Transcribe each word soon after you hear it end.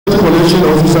Collation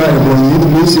Officer Ebonyi,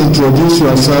 please introduce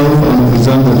yourself and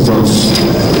present the results.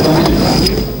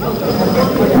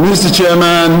 Mr.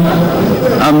 Chairman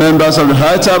and members of the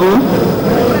High Table,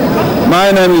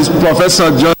 my name is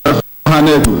Professor Joseph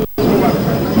Hanegu,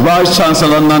 Vice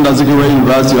Chancellor Nanda Azikiwe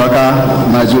University, Aka,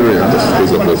 Nigeria.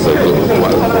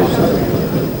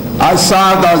 I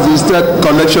served as the State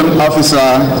Collection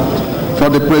Officer for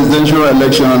the presidential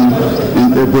election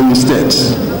in Ebonyi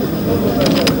State.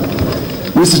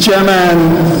 Mr. Chairman,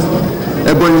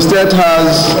 Ebonyi State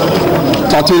has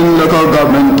 13 local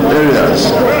government areas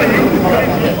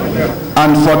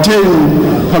and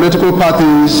 14 political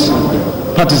parties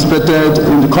participated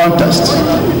in the contest.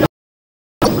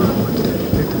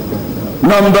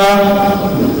 Number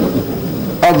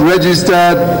of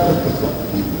registered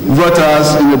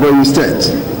voters in Ebonyi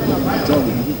State: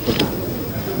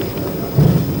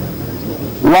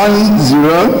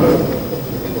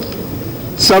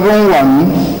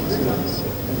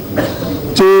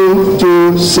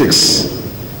 1071226.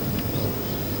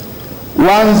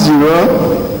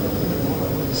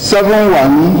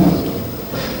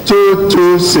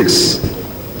 1071226.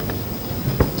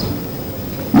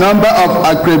 Number of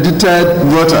accredited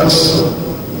voters: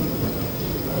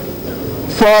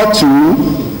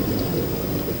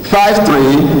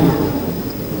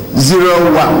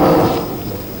 425301.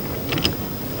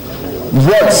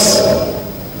 Votes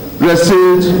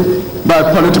received by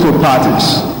political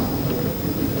parties: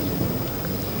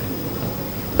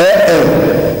 AA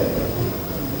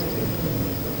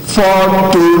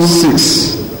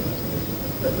 426,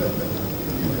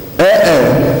 AA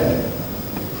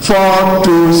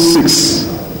 426,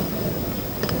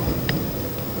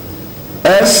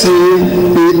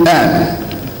 SCPN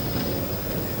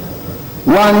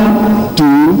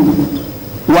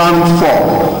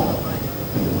 1214,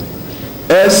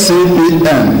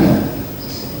 SCPN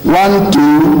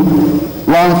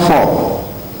 1214,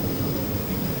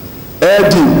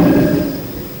 AD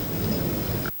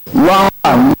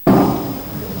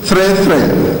 1133,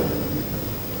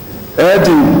 AD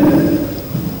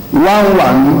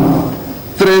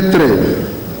 1133,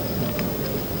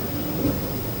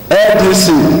 ADC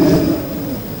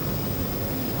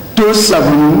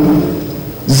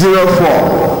 2704,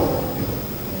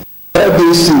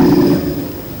 ABC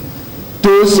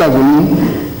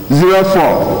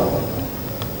 2704,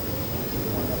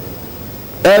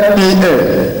 FPA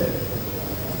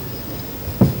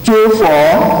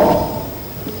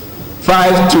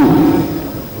 2452,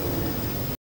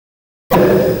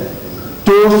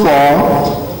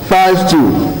 2452,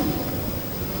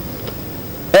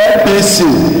 APC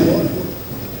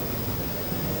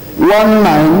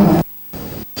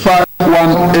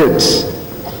 19518,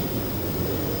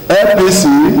 APC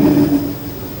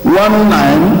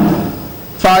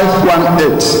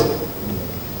 19518,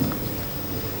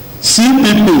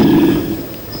 CPP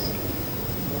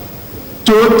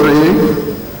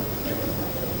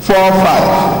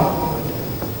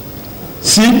 2345,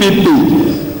 CPP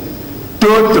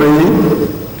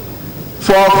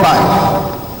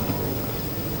 2345,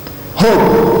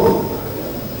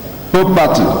 Hope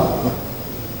Party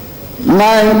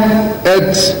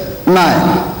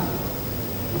 989,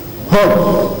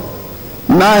 Hope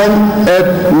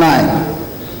 989,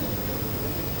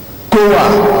 COA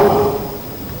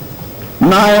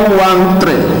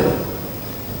 913,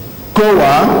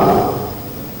 COA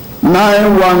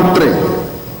 913,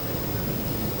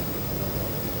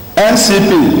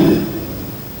 NCP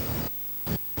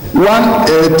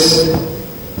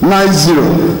 1890,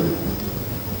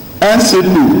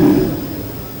 NCP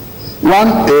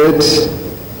 1890,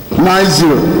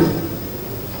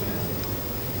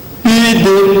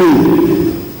 PDP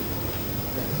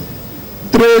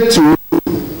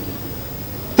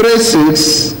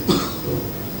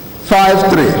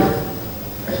 323653,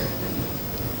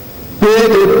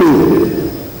 PDP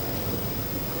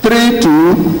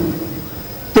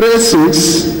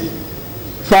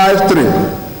 323653,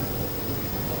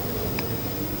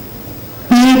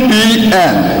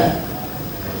 PPN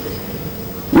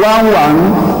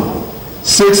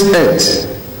 1168,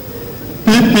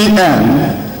 PPN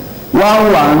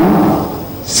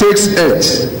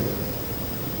 1168,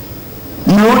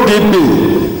 UDP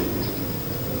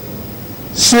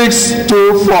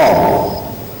 624,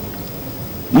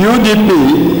 UDP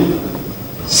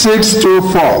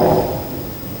 624,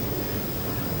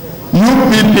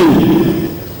 UPP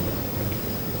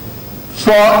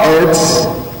 48,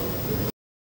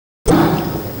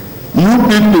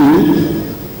 UPP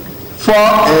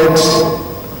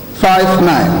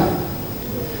 4859.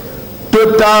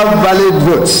 Total valid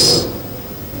votes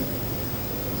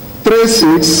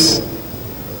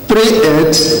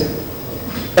 3638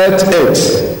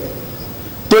 88.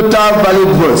 Total valid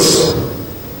votes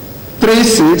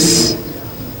 36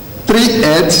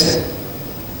 38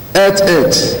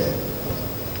 88.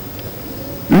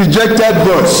 Rejected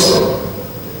votes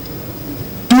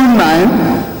 29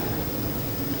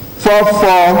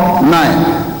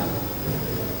 449.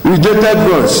 Rejected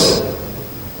votes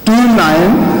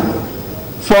 29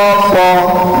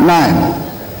 449.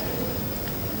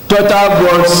 Total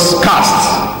votes cast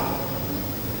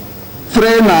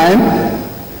 39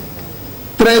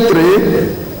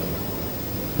 33.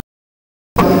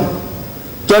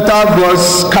 Total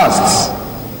votes cast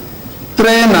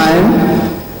 39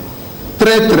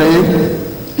 33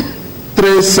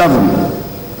 37.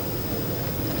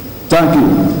 Thank you.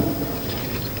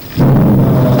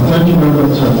 Thank you very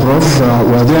much, Prof.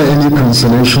 Were there any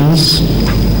cancellations?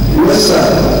 Yes, sir.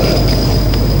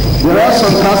 There are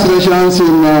some cancellations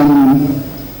in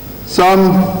some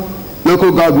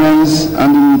local governments,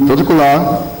 and in particular,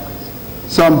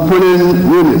 some polling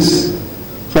units.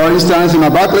 For instance, in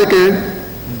Abakaliki,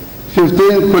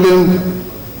 15 polling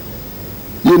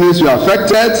units were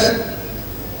affected,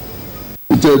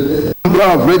 with a number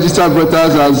of registered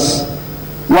voters as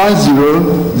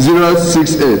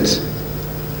 10068.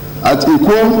 At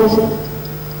Ikwo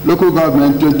local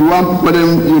government, 21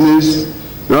 polling units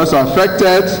were also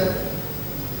affected,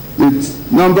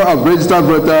 with number of registered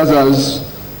voters as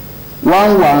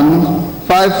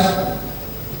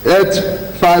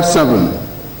 115,857.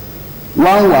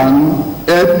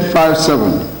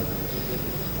 11857.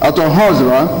 At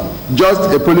Ohozra, just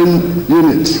a polling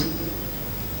unit,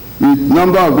 with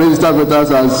number of registered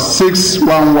voters as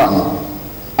 611.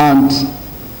 And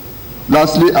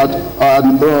lastly, at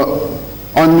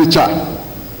Onitsha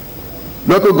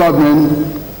local government,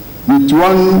 with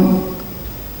one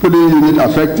polling unit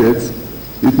affected,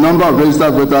 with number of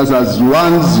registered voters as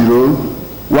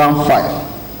 1015,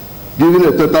 giving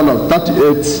a total of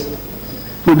 38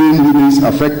 polling units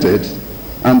affected,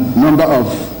 and number of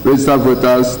registered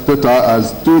voters total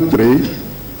as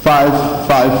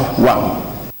 23551.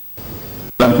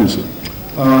 Thank you, sir.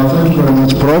 Thank you very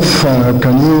much, Prof.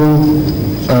 Can you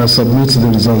submit the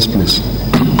results, please?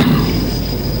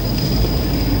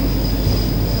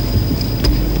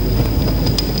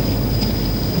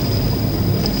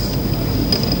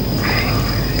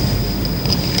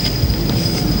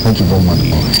 Thank you very much,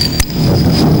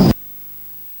 Prof.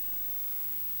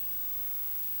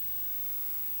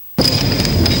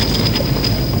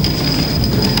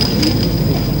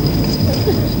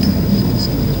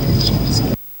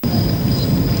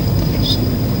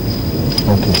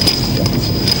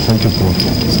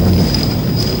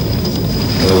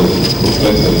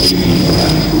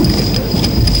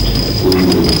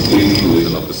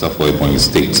 Officer for Ebonyi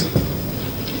State.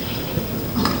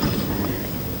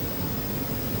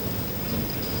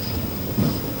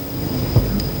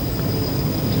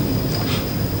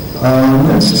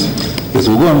 Next. Yes,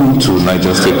 we'll go on to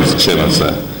Niger State, Mr. Chairman,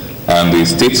 sir. And the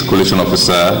State Collation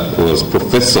Officer was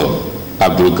Professor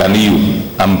Abdulganiyu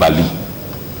Ambali.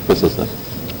 Professor, sir.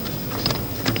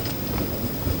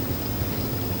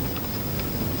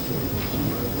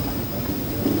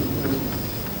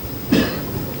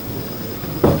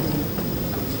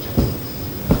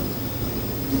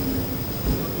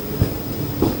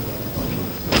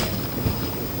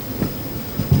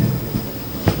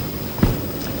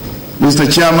 Mr.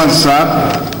 Chairman, sir,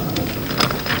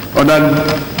 other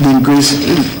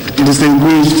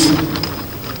distinguished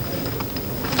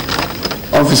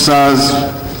officers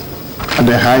at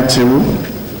the high table,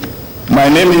 my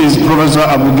name is Professor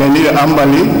Abdulganiyu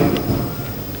Ambali,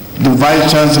 the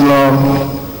Vice Chancellor,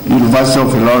 University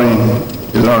of Ilorin.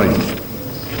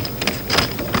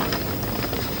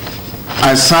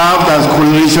 I served as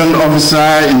Collation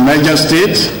Officer in Niger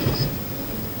State,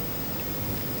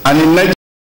 and in Niger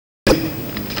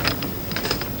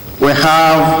we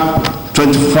have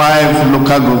 25 local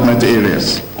government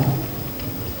areas.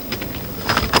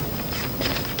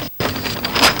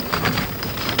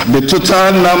 The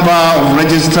total number of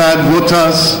registered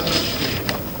voters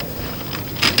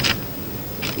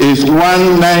is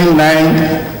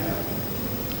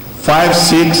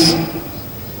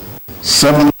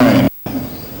 1995679.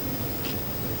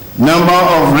 Number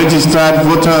of registered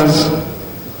voters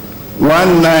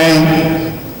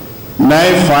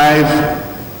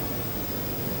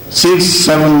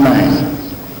 1995679.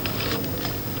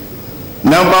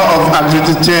 Number of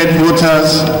accredited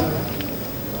voters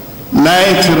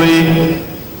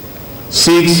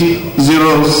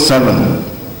 93607.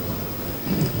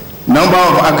 Number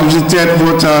of accredited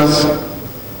voters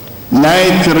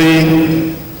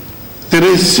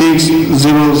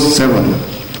 93607.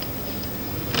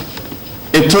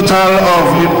 A total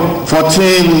of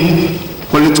 14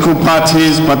 political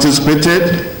parties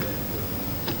participated.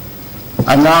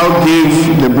 I now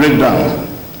give the breakdown.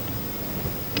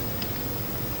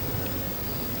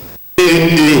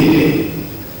 AA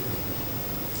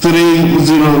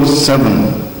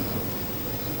 307.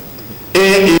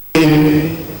 AA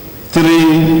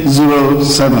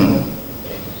 307.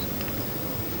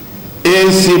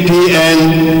 ACPN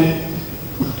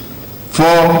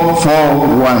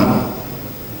 441.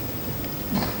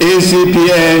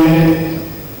 ACPN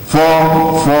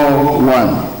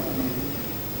 441.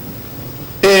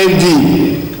 AD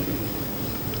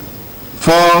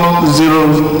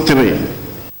 403.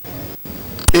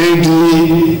 AD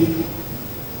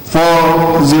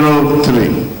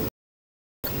 403.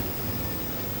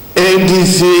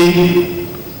 ADC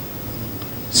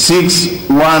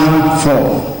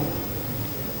 614.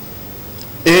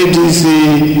 ADC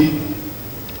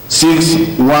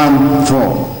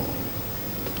 614.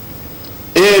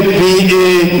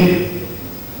 APA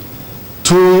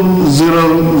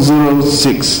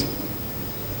 2006.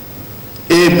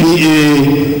 APA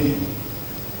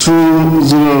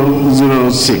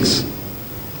 2006.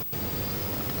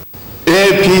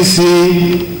 APC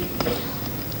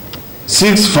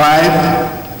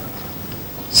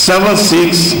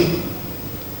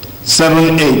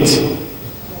 657678.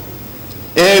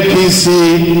 APC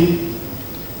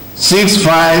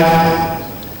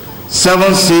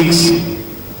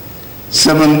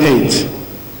 657678.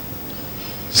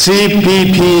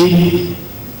 CPP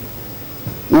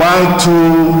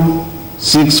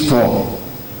 1264.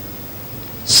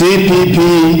 CPP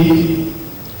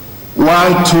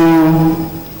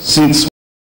 1264.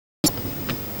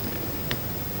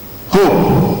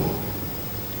 Hope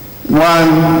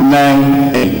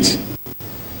 198.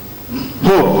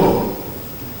 Hope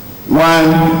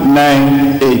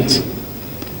 198.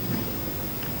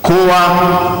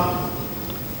 COA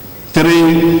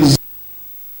 305.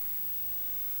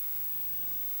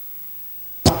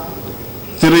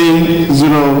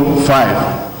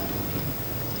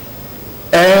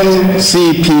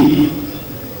 NCP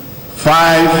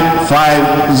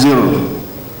 550.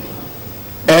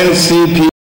 NCP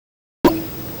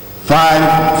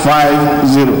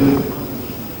 550.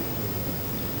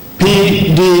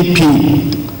 PDP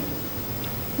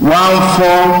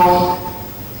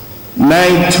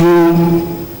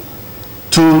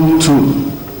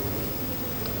 149222.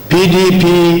 PDP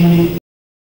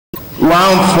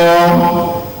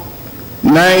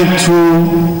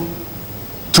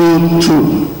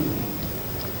 149222.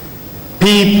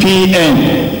 PPN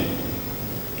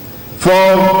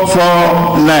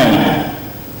 449.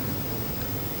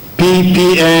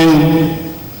 PPN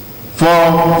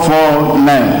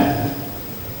 449.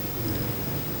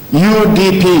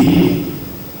 UDP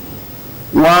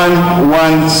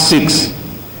 116.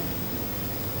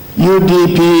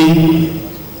 UDP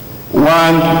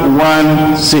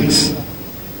 116.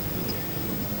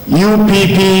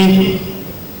 UPP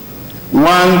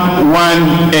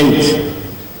 118.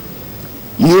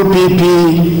 UPP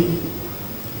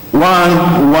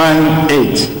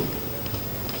 118.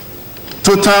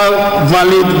 Total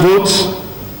valid votes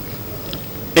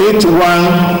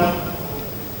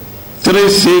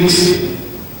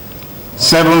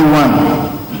 813671.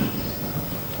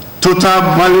 Total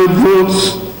valid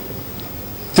votes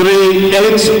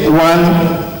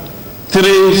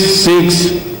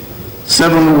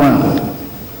 3813671.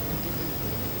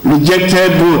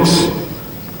 Rejected votes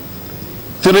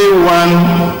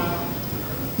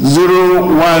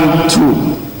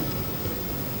 31012.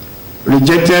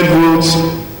 Rejected votes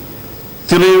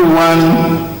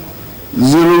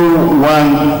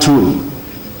 31012.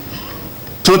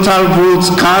 Total votes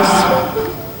cast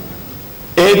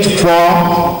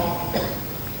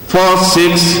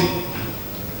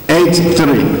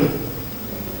 844683.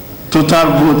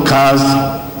 Total vote cast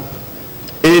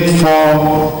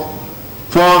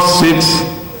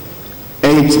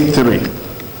 844683.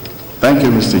 Thank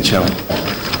you, Mr. Chairman.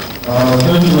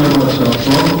 Thank you very much, Prof.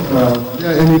 Are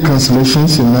there any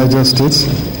cancellations in Niger State?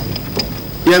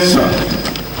 Yes, sir.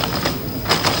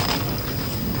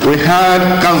 We had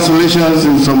cancellations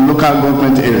in some local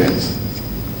government areas.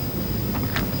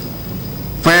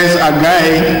 First,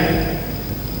 Agai,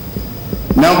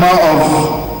 number of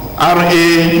RA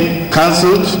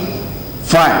cancelled,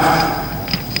 5.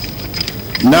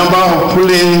 Number of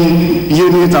polling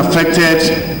units affected,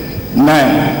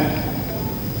 9.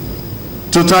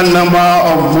 Total number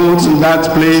of votes in that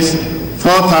place,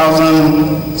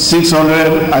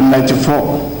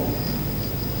 4,694.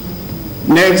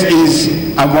 Next is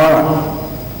Abuja.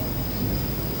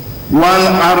 1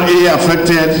 RA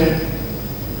affected,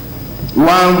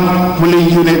 1 polling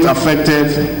unit affected,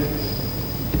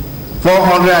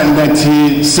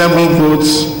 497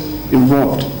 votes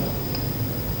involved.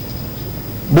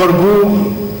 Borgu,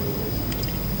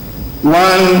 1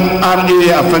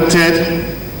 RA affected,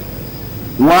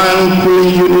 1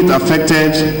 polling unit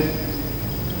affected,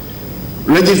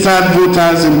 registered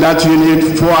voters in that unit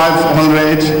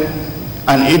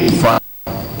 585.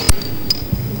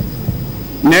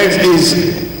 Next is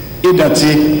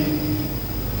Idati,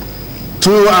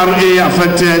 2 RA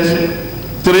affected,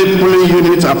 3 polling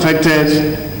units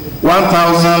affected,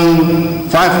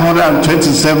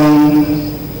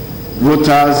 1,527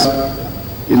 voters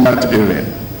in that area.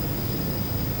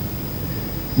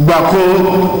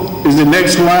 Bako is the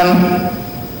next one,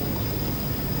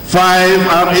 5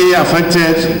 RA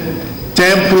affected,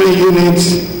 10 polling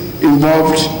units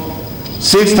involved,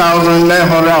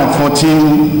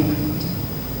 6,914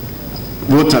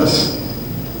 voters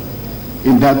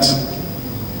in that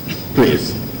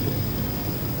place.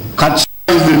 Kacha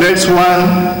is the next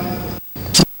one,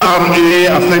 2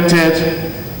 RA affected,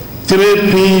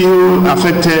 3 PU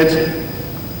affected,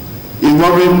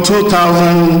 involving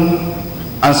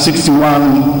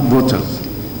 2,061 voters.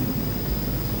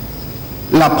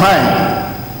 Lapai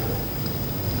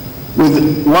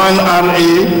with 1 RA,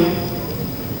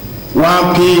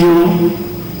 1 PU,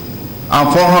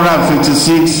 and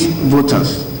 456 voters.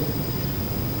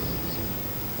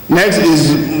 Next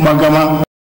is Magama,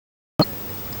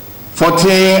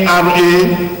 14 RA,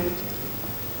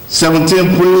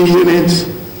 17 polling units,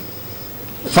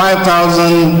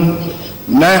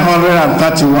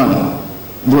 5,931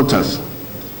 voters.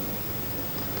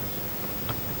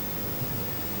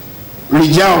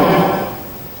 Rijau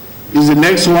is the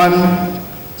next one,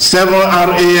 7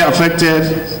 RA affected,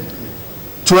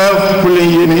 12 polling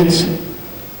units,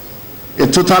 a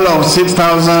total of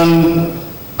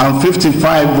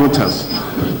 6,055 voters.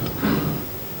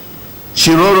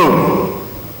 Shiroro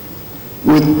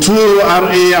with 2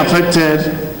 RA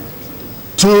affected,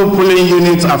 2 polling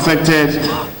units affected,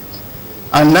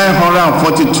 and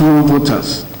 942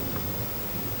 voters.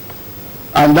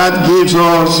 And that gives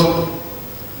us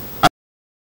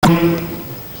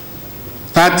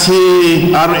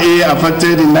 30 RA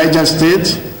affected in Niger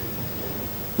State,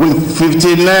 with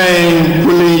 59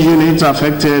 polling units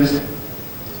affected,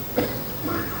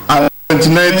 and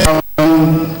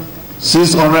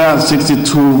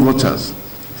 29,662 voters.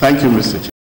 Thank you, Mr. Chair.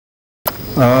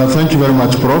 Thank you very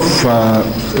much, Prof.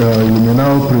 You may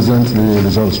now present the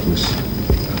results, please.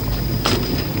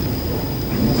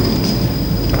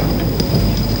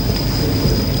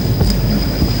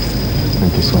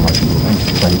 Thank you so much.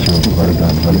 Thank you. Very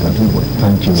good. Very good.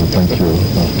 Thank you. Thank you.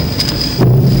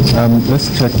 Let's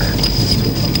check.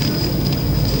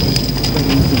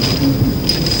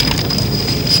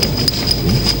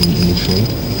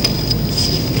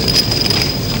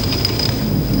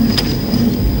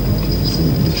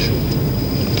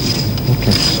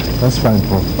 Okay, that's fine,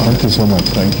 Prof. Thank you so much.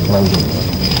 Thank you. Well done.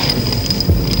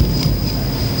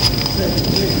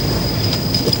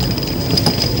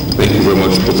 Thank you very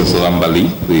much, Professor Ambali,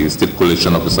 the State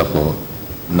Collation Officer for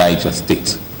Niger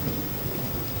State.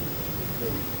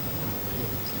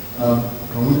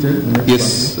 Can we take the next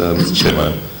Yes, Mr.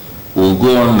 Chairman. We'll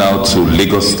go on now to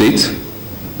Lagos State,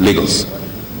 Lagos,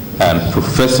 and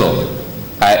Professor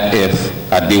I.F.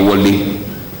 Adewale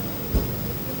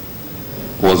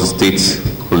was the State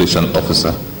Collation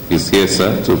Officer. He's here,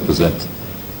 sir, to present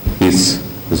his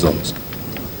results.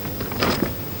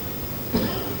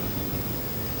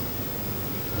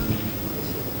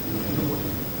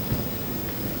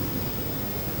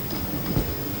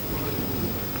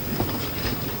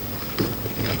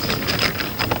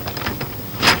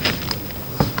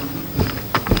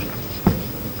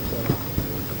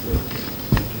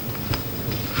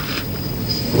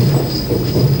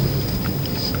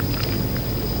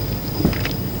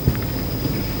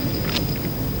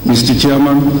 Mr.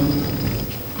 Chairman,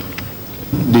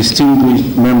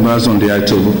 distinguished members on the high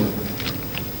table,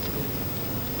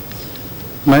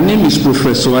 my name is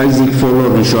Professor Isaac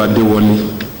Folorunsho Adewale,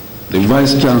 the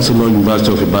Vice Chancellor,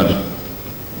 University of Ibadan.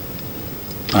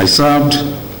 I served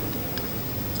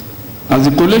as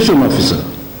the Collation Officer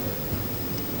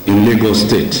in Lagos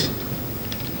State.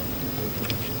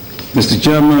 Mr.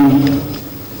 Chairman,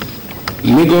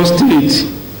 Lagos State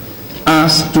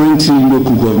has 20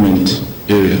 local government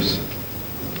areas.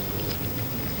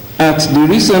 At the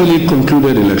recently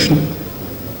concluded election,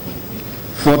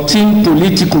 14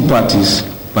 political parties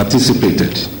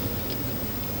participated.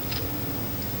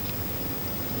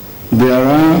 There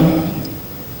are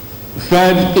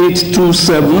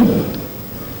 5827,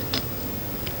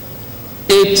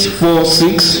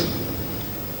 846,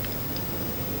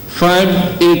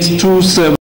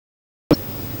 5827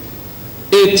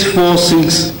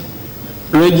 846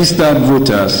 registered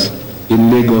voters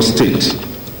in Lagos State.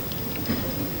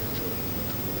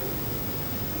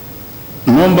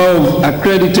 Number of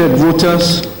accredited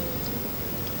voters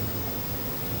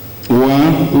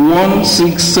were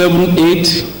 1678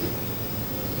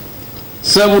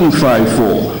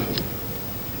 754.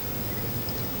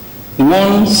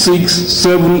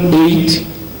 1678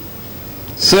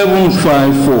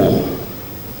 754.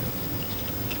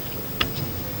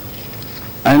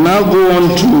 I now go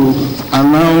on to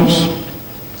announce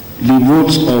the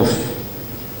votes of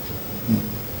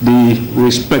the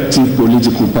respective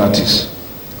political parties.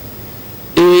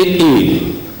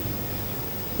 AA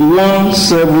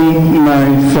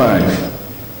 1795.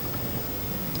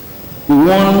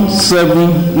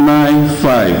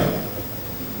 1795.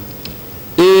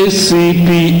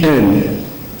 ACPN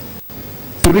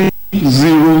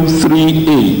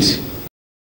 3038.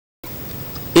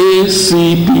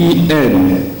 ACPN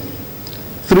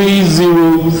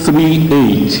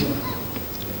 3038.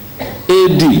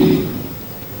 AD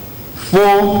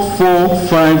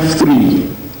 4453.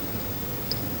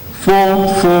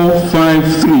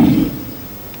 4453.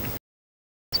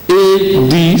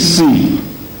 ADC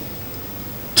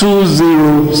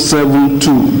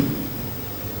 2072.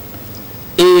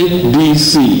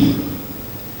 ADC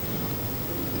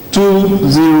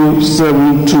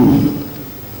 2072.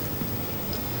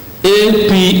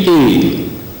 APA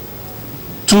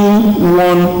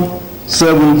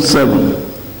 2177.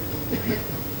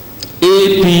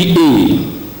 APA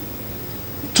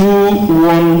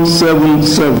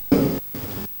 2177.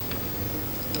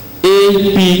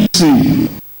 APC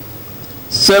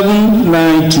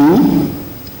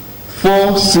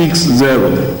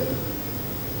 792460.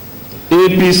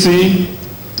 APC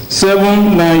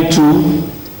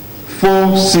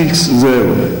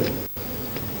 792460.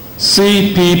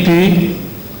 CPP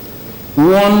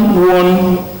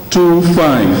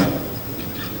 1125.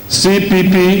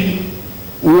 CPP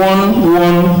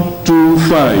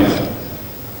 1125.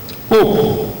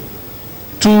 Hope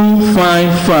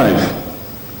 255.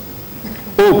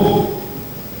 Hope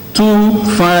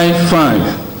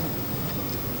 255.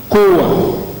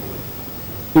 COA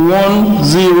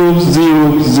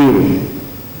 1000.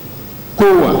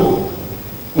 COA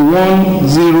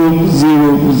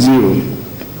 1000.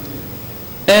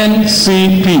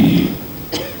 NCP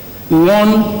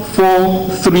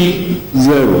 1430.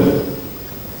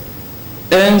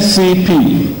 NCP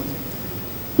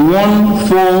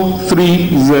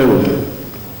 1430.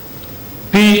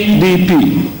 PDP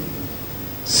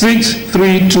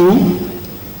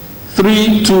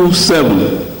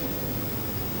 632327.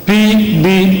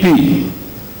 PDP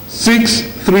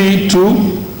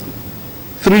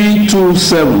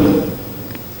 632327.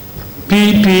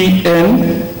 PPN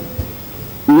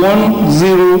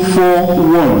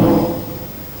 1041.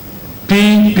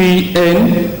 PPN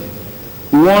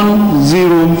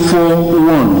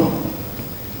 1041.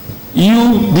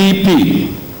 UDP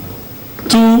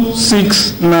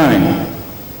 269.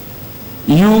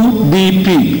 UDP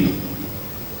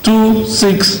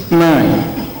 269.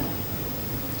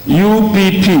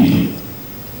 UPP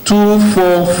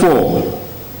 244.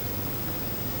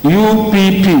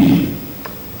 UPP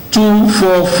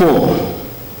 244.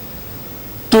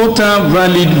 Total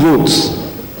valid votes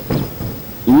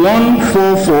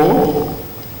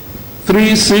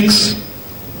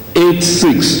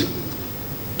 1443686.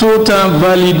 Total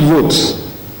valid votes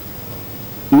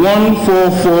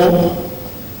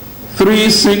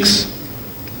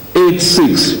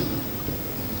 1443686.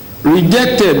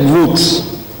 Rejected votes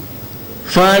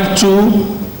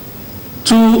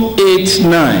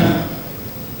 52289.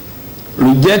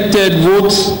 Rejected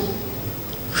votes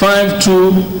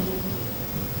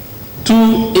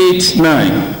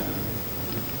 52289.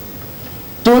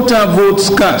 Total votes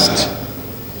cast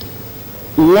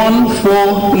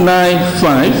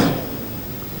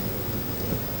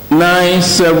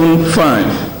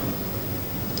 1495975.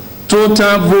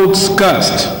 Total votes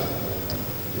cast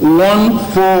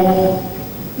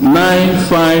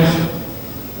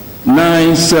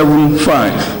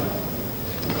 1495975.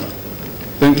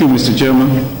 Thank you, Mr.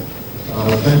 Chairman.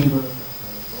 Thank you.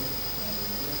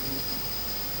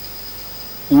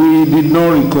 We did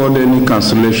not record any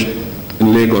cancellation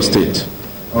in Lagos State.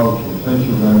 Okay, thank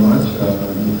you very much. You can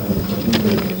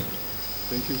continue.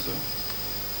 Thank you, sir.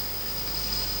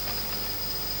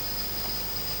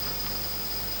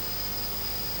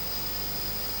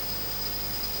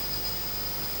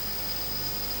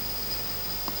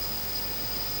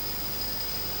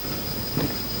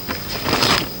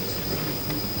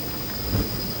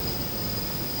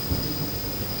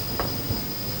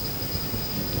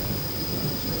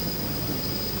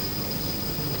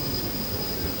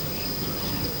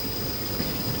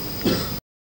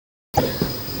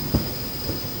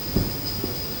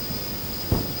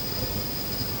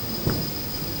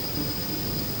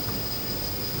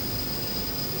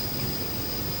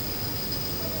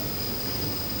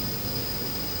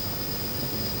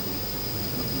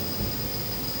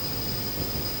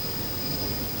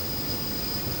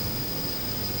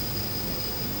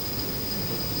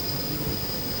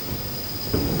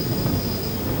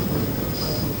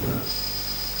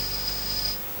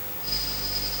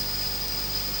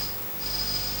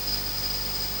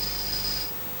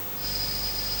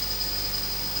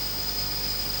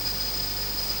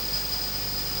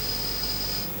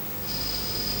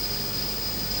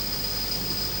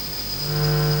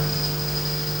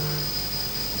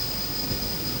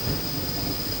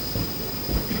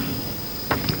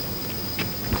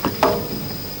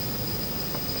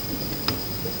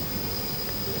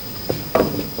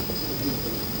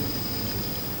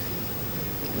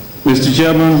 Mr.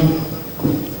 Chairman,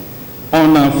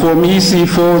 on Form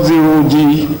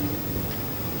EC40G,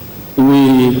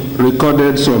 we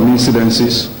recorded some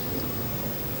incidences.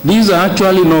 These are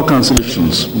actually no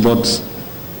cancellations, but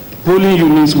polling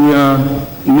units where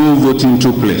no voting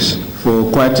took place for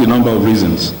quite a number of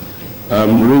reasons,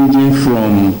 ranging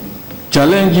from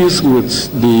challenges with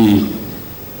the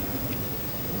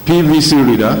PVC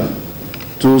reader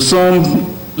to some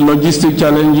logistic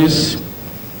challenges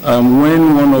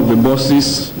when one of the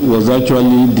buses was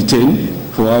actually detained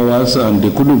for hours and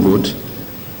they couldn't vote.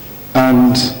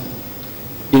 And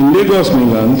in Lagos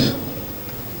mainland,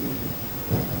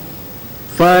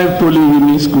 5 polling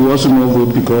units could also not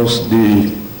vote because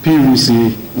the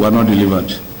PVC were not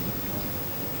delivered.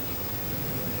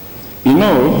 In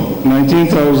all,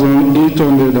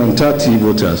 19,830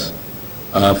 voters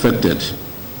are affected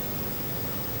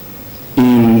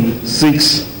in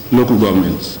 6 local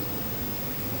governments.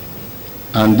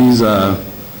 And these are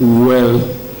well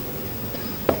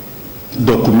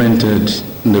documented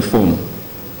in the form.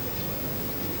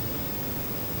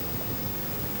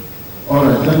 All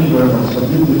right, thank you very much.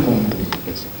 Submit the form, please.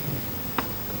 Yes.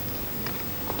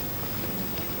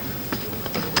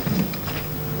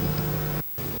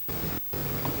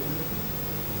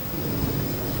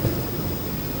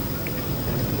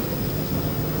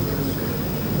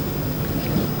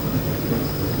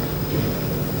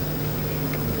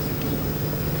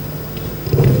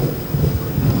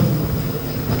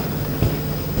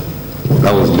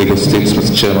 That was Lagos State,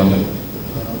 Mr. Chairman.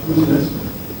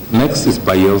 Next is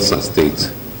Bayelsa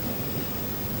State.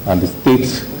 And the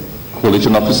State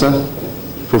Collation Officer,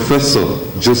 Professor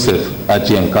Joseph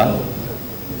Ajienka,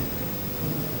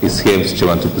 is here, Mr.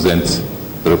 Chairman, to present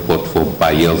the report for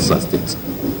Bayelsa State.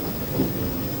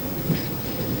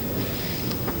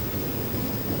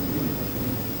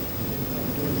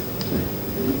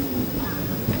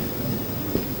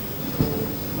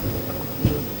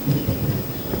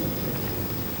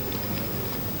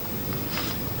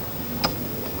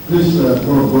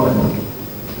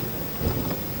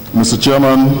 Mr.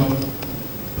 Chairman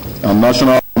and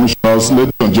National Commissioners,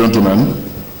 ladies and gentlemen,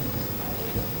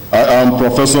 I am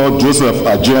Professor Joseph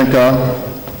Ajienka,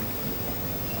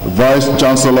 Vice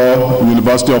Chancellor,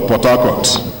 University of Port Harcourt.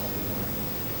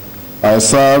 I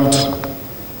served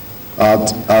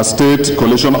as State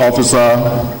Collation Officer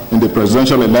in the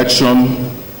presidential election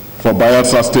for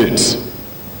Bayelsa State.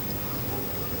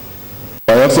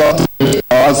 Bayelsa State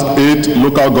has 8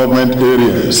 local government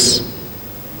areas,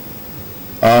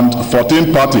 and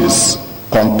 14 parties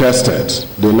contested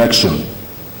the election.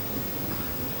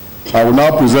 I will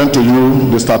now present to you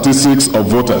the statistics of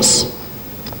voters.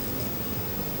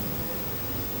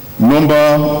 Number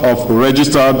of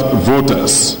registered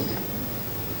voters,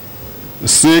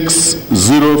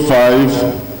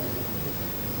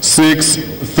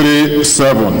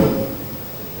 605,637.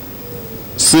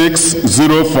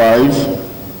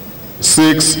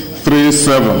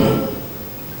 605,637.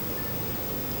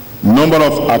 Number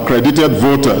of accredited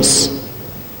voters,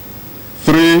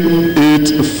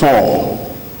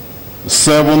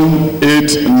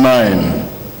 384,789.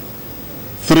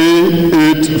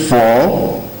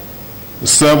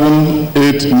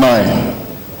 384,789.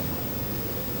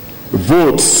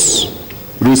 Votes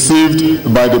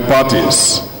received by the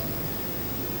parties: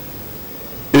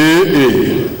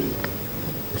 AA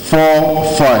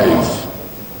 45,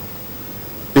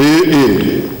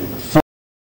 AA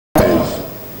 45,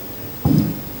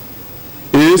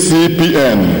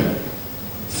 ACPN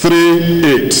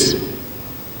 38,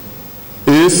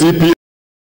 ACPN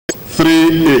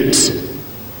 38,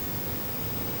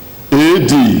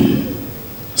 AD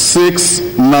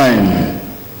 69,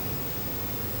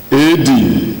 AD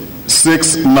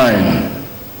 69,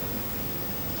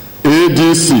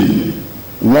 ADC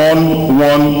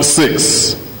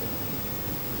 116,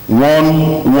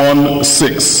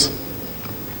 116,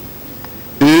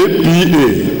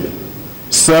 APA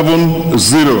 70,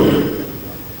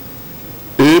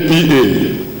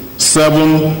 APA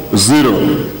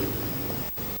 70,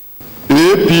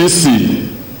 APC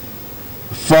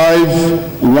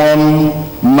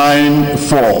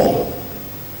 5194,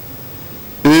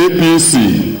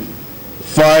 APC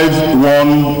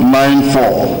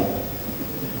 5194,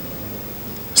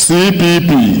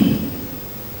 CPP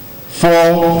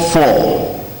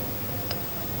 44,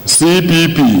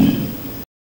 CPP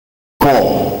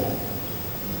 4,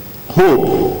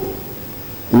 Hope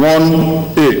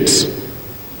 18,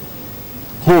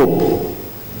 Hope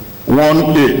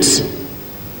 18,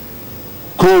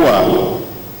 COA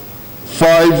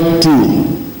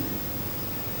 52,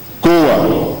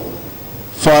 COA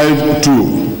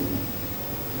 52,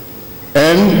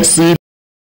 NC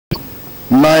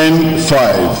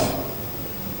 95,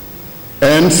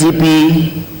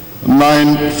 NCP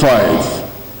 95,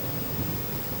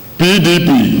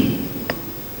 PDP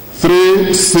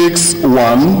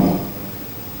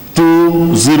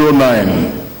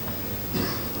 361209,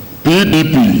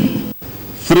 PDP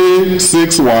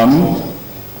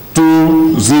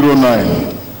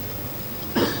 361209,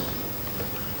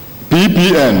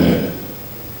 PPN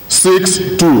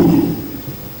 62,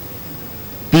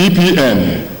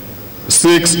 PPN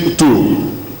 62,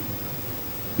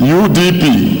 UDP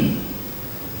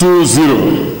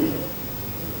 20,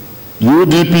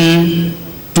 UDP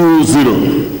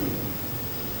 20,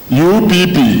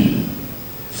 UPP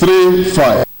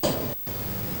 35,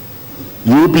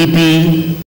 UPP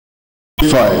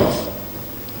 5.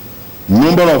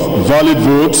 Number of valid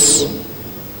votes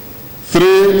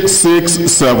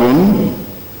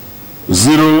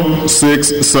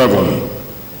 367067.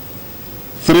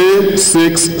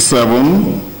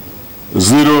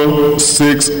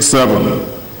 367067.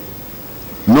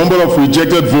 Number of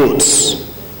rejected votes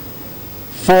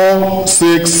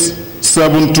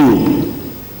 4672.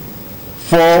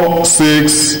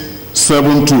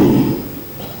 4672.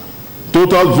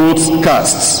 Total votes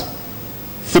cast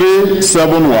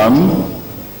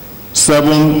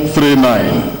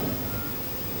 371739.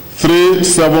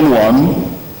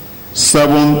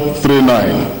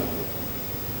 371739.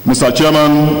 Mr.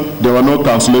 Chairman, there were no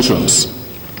cancellations.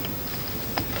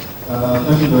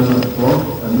 Thank you very much, Prof.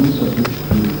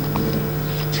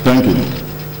 Thank you.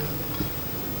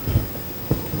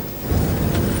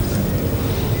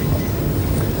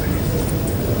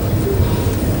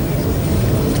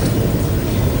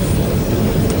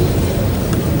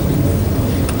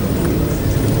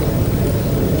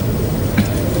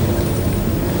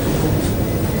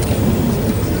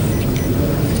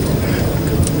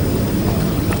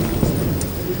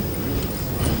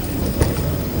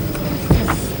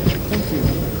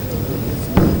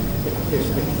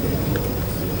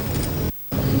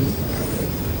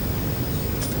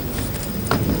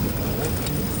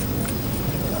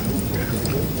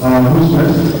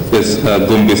 Yes,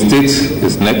 Gombe State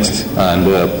is next, and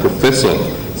Professor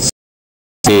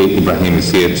Ibrahim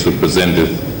is here to present the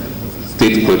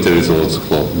state quota results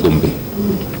for Gombe.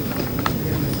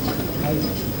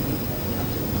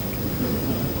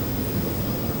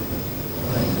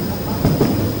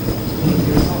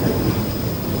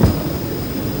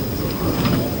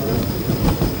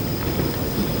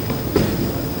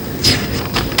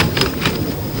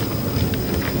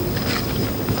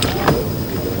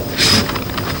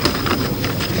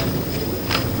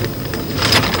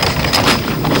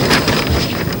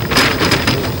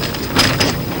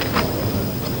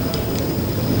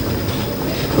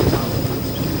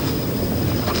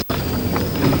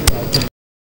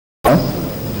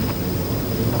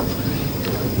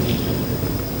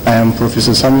 I am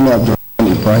Professor Samuel Abdul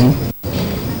Ibrahim,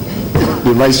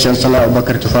 the Vice Chancellor of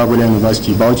Bakar Tafawa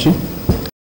University, Bauchi.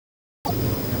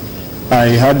 I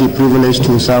had the privilege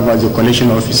to serve as a collation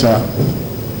officer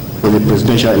for the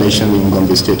presidential election in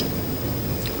Gombe State.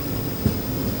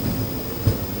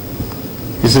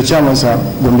 Mr. Chairman, sir,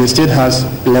 Gombe State has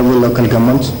 11 local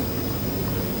governments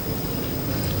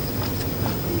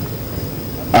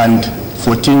and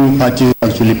 14 parties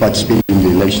actually participating in the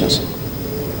elections.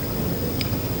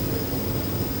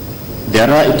 There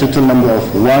are a total number of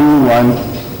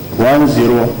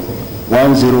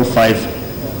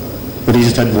 1010105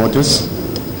 registered voters.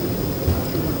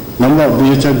 Number of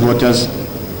registered voters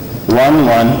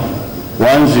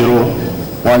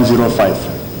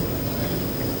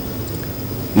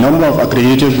 1110105. Number of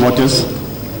accredited voters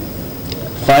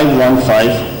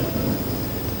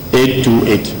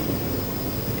 515828.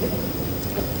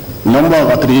 Number of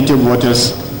accredited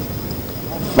voters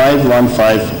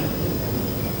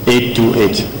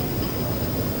 515828.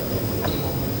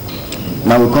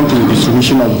 Now we come to the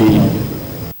distribution of the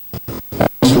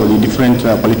for the different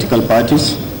political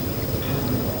parties.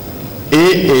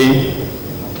 AA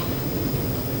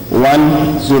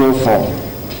 104.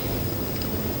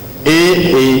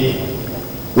 AA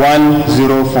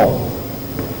 104.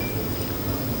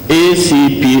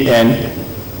 ACPN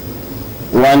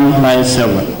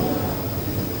 197.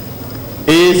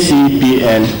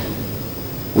 ACPN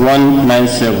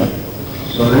 197.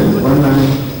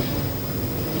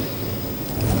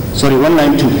 Sorry,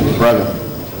 192, rather.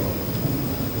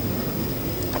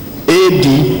 AD.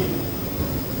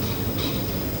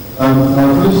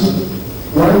 Please,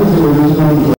 why is the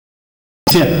original?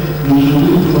 Here.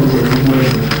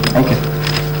 Okay.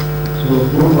 So,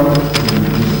 go back.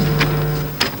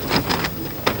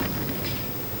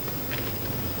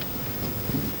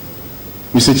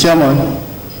 Mr. Chairman,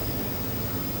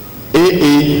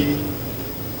 AA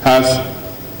has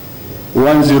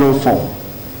 104.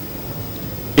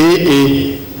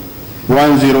 AA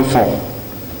 104.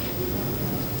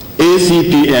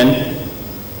 ACPN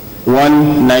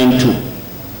 192.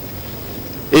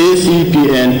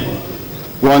 ACPN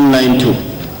 192.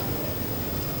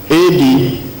 AD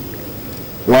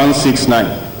 169.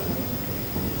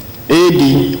 AD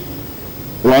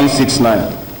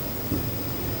 169.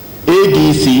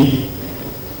 ADC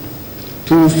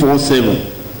 247.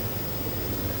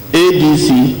 ADC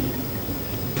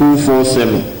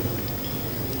 247.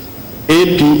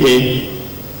 APA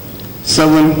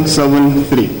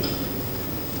 773.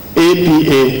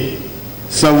 APA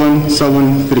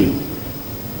 773.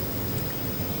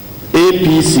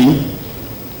 APC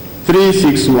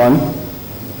 361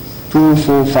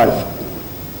 245.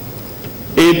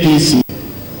 APC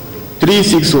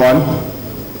 361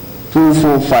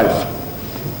 245.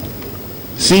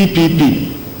 CPP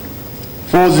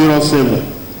 407.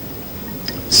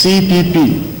 CPP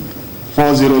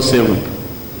 407.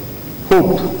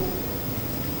 Hope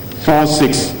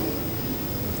 46.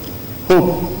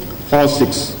 Hope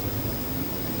 46.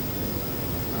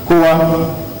 COA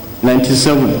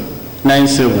 97.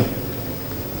 97.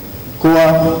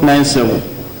 COA 97.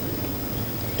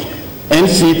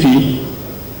 NCP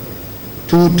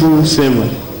 227.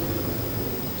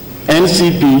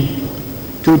 NCP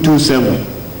 227.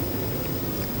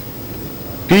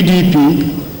 PDP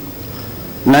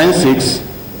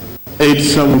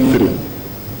 96873.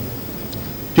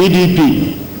 PDP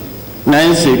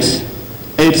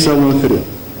 96873.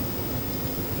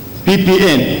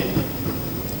 PPN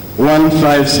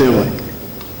 157.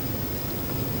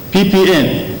 PPN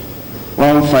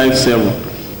 157.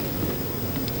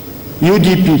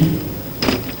 UDP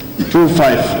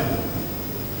 25.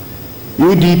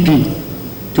 UDP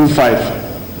 25.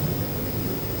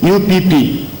 UPP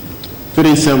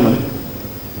 37.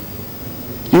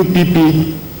 UPP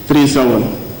 37.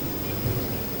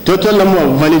 Total number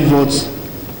of valid votes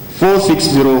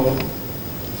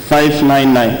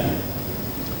 460,599.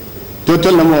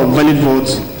 Total number of valid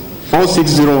votes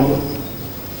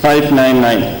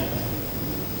 460,599.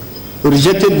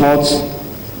 Rejected votes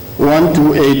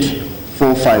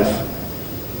 12845.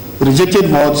 Rejected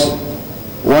votes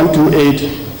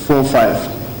 12845.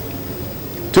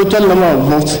 Total number of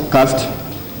votes cast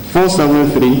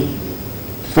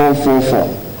 473,444.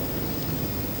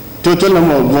 Total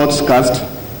number of votes cast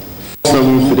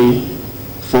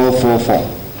 473,444.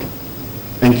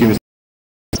 Thank you.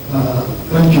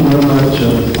 Thank you very much,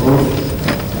 Prof.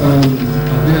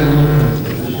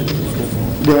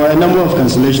 There were a number of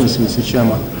cancellations, Mr.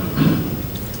 Chairman.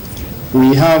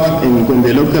 We have in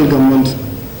Gombe local government,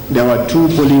 there were 2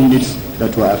 polling units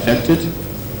that were affected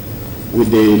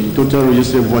with the total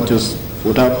registered voters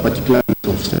for that particular unit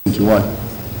of 71.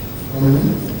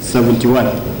 71.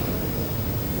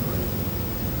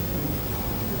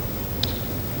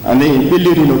 And then in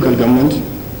Piliri local government,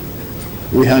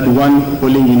 we had 1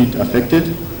 polling unit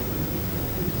affected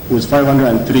with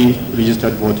 503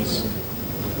 registered voters.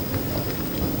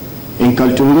 In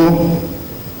Kaltungo,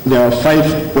 there are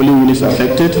 5 polling units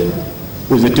affected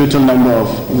with a total number of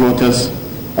voters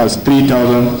as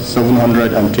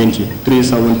 3,720,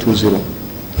 3720.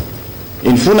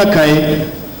 In Funakai,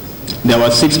 there were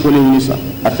 6 polling units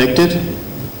affected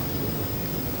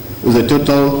with a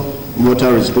total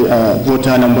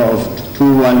voter number of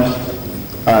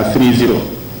 2130.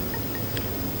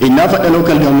 In Nafata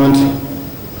local government,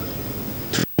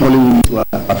 3 polling units were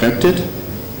affected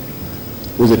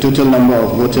with a total number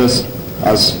of voters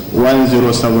as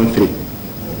 1073.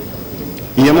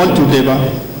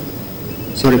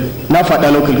 Nafata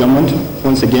local government,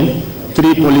 once again,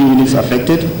 3 polling units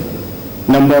affected,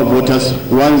 number of voters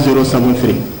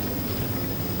 1073.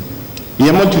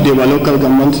 Yamal Tudeba local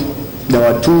government, there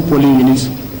were 2 polling units,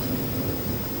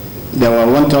 there were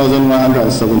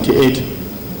 1,178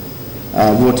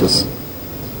 voters.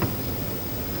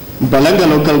 Balanga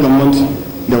local government,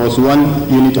 there was 1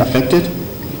 unit affected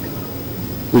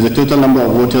with a total number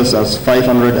of voters as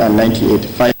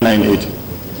 598.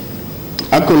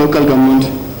 Akko local government,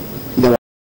 there were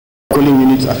polling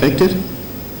units affected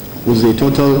with a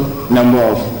total number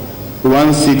of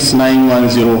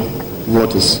 16910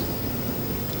 voters.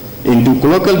 In Duke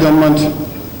local government,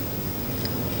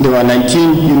 there were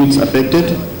 19 units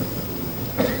affected,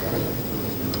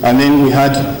 and then we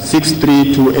had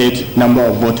 6328 number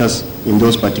of voters in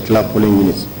those particular polling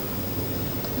units.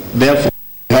 Therefore,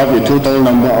 we have a total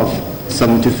number of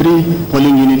 73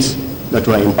 polling units that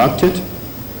were impacted,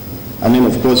 and then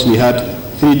of course we had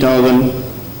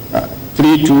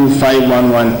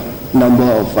 32511 number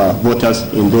of voters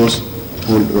in those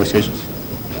poll locations.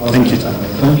 Thank you.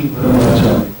 Thank you very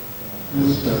much.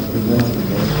 Please present the results.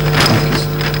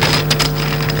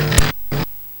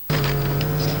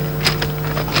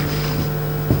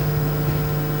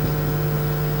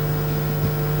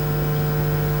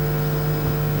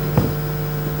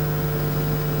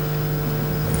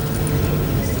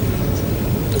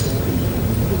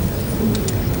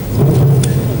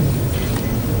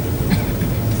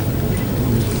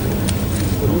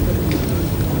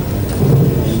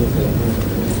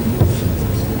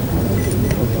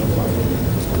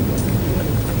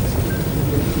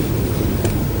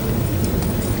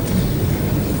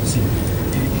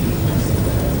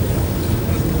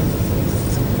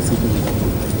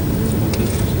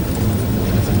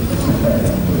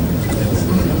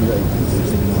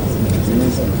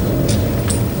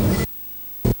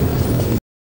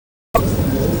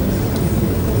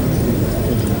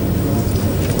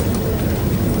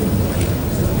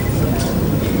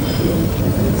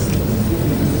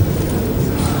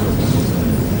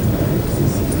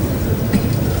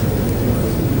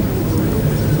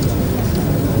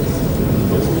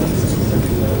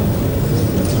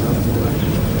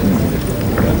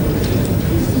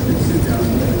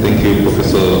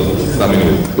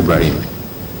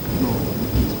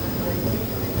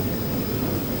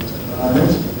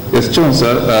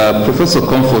 Sir, Professor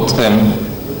Comfort M.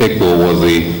 Eko was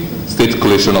the State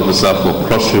Collation Officer for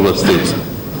Cross River State,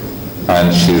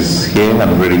 and she's here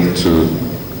and ready to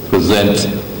present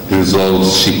the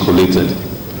results she collated.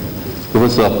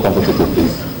 Professor Comfort Eko,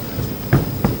 please.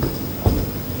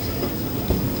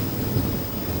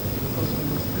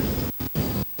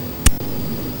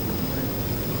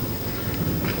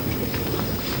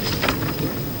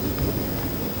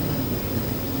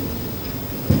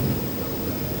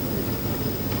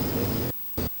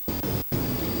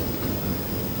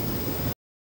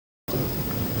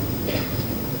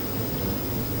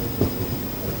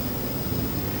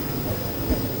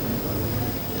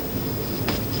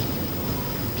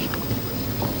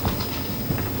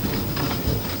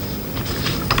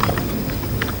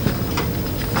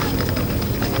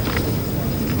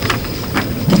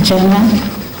 Chairman,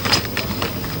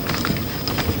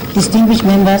 distinguished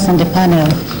members on the panel.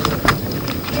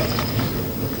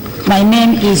 My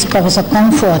name is Professor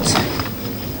Comfort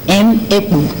M.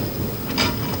 Eko.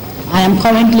 I am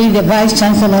currently the Vice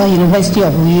Chancellor, University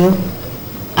of Uyo,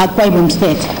 Akwa Ibom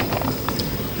State.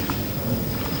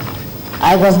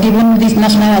 I was given this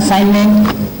national assignment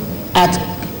at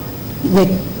the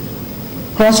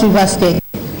Cross River State.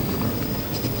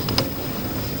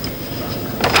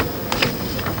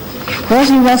 Cross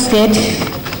River State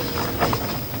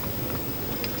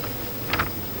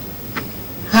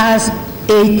has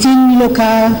 18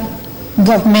 local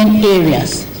government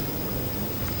areas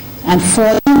and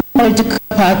 14 political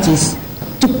parties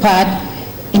took part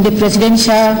in the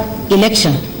presidential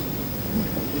election.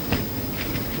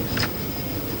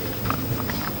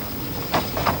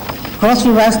 Cross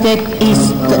River State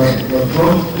is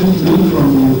Please read from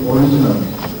the original.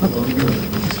 Okay.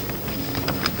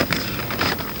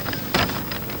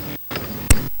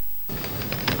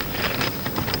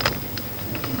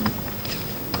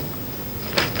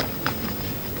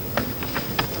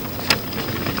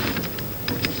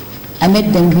 I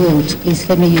made them bold. Please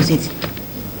let me use it.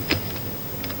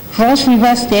 Cross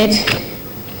River State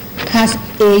has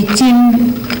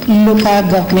 18 local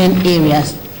government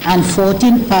areas and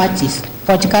 14 parties,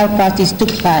 political parties took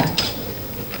part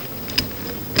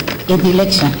in the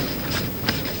election.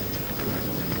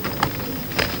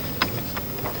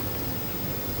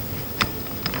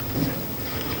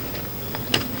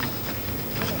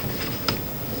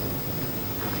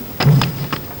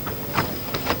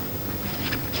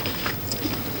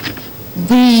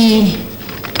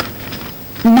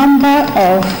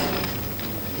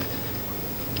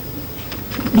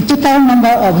 The total number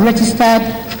of registered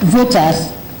voters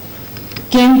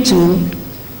came to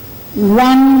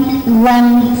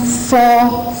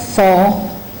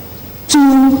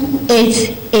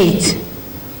 1144288.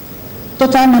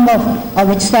 Total number of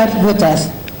registered voters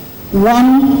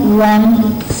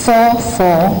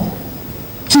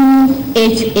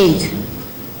 1144288.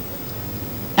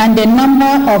 And the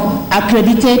number of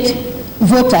accredited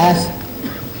voters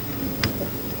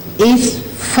is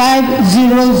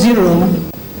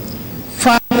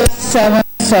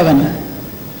 500,577.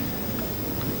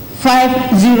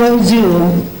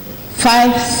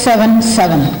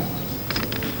 500,577.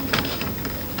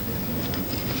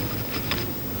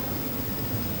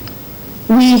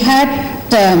 We had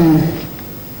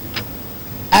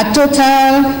a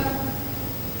total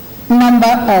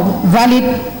number of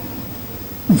valid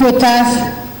voters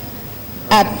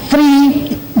at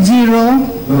 3 0.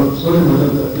 No, sorry,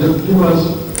 madam. Just give us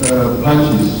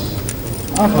branches.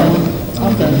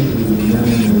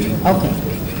 Okay.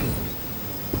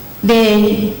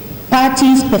 The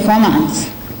party's performance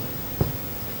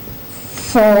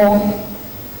for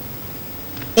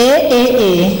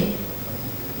AAA,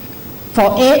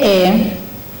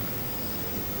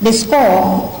 the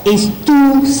score is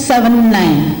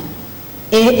 279.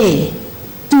 AA,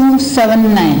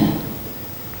 279.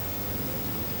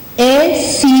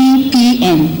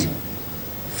 ACPN,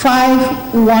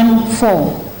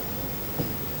 514.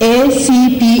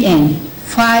 ACPN,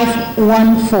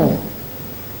 514.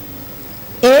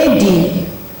 AD,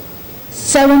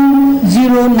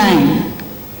 709.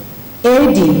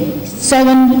 AD,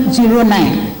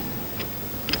 709.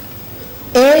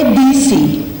 ADC,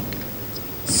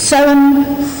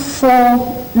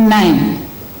 749.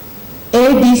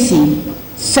 ADC,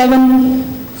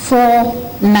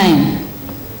 749.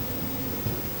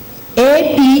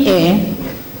 APA,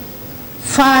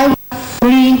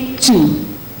 532.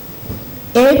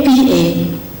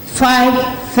 APA,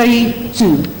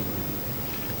 532.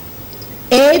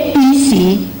 APC,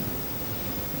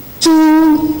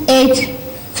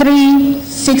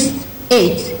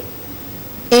 28368.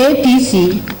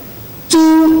 APC,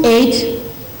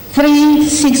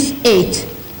 28368.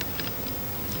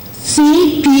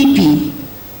 CPP,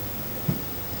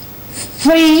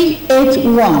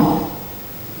 381.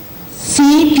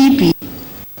 CPP,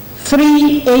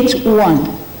 381.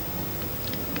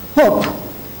 Hope,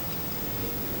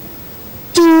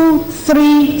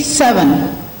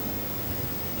 237.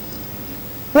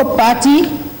 Hope Party,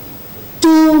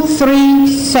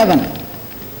 237.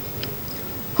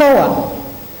 COA,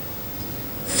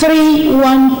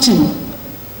 312.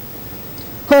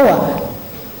 COA,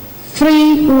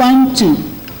 312.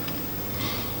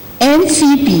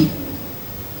 NCP,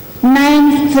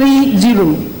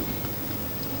 930.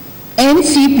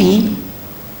 NCP,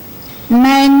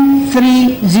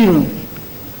 930.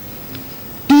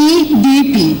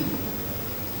 PDP,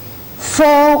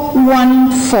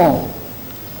 414.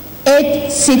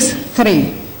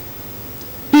 863.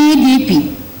 PDP,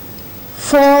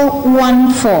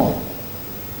 414.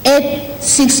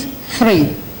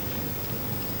 863.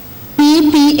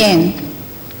 PPN,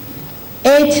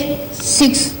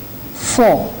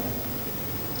 864.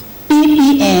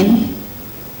 PPN,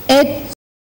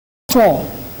 864.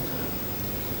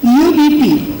 UBP,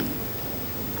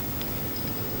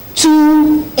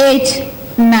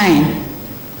 289.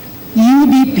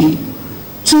 UBP,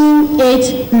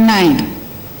 289.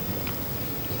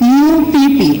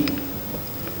 UPP,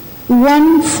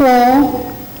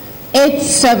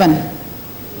 1487.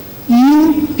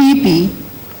 UPP,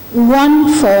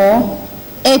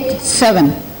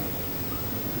 1487.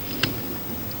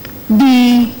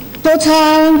 The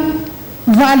total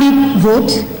valid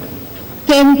vote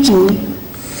came to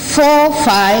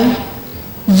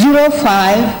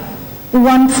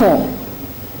 450514.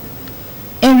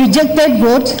 And rejected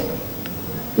vote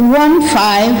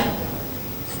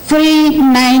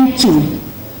 15392.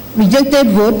 Rejected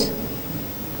vote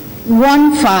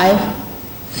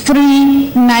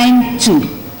 15392.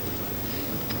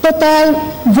 Total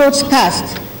votes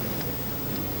cast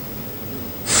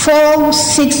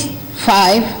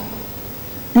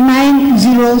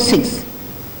 465906.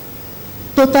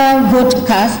 Total vote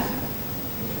cast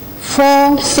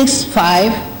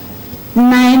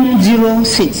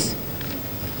 465906.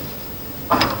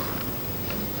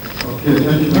 Okay,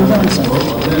 thank you.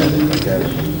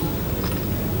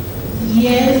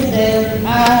 Yes, there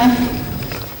are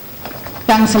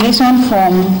cancellation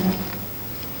from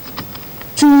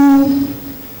 2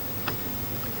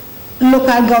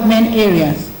 local government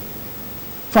areas.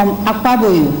 From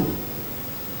Akpaboyo,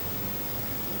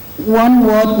 1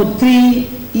 ward with 3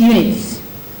 units.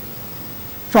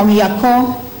 From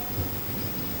Yako,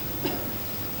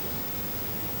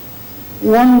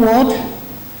 1 ward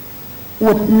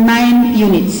with 9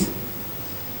 units.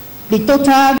 The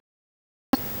total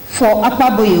for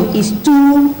Akpaboyo is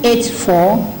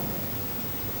 284.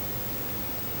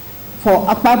 For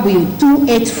Akpaboyo,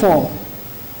 284.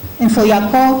 And for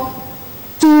Yako,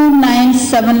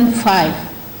 2975.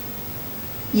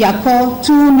 Yako,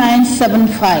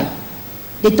 2975.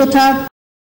 The total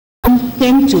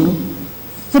came to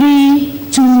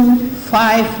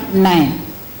 3259.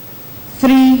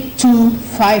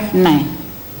 3259.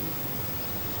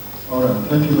 All right,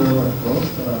 thank you very much, Prof.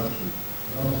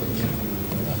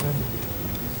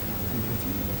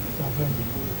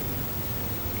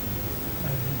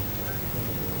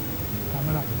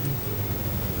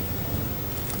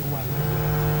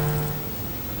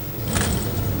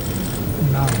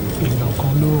 Now, in your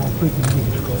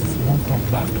because it won't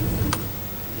come back.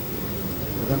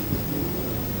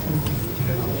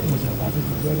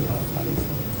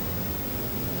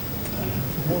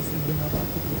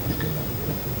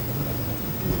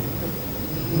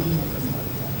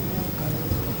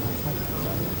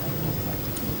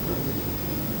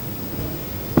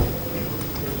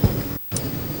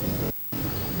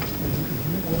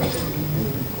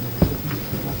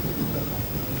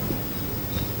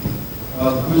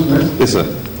 Yes, sir.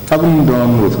 Having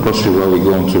done with Cross River, we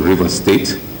go on to River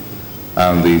State,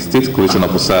 and the State Collation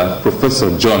Officer,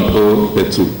 Professor John O.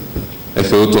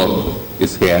 Efeoto,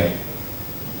 is here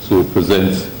to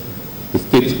present the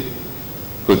state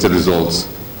collated results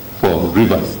for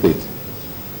River State.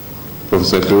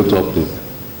 Professor Efeoto, please.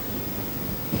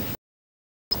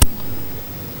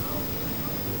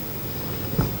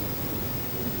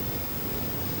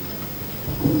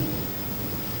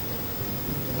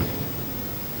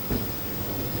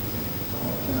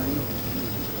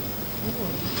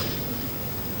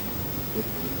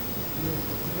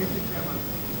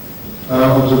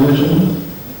 Observation.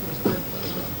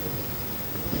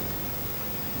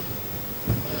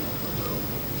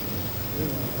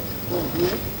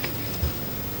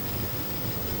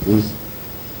 Please.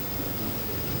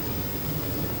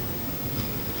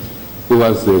 Who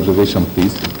has the observation,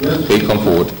 please? Yes. Can you come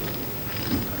forward?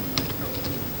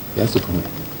 He has to come.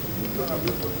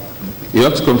 You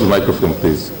have to come to the microphone,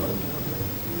 please.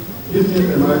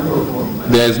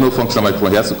 There is no functional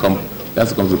microphone. He has to come. He has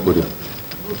to come to the podium.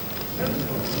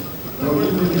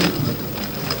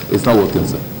 It's not working,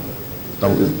 sir.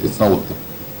 No, it's not working.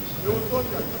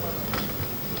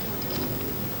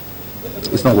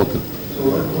 It's not working.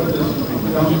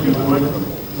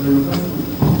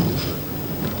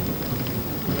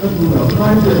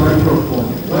 Find the microphone.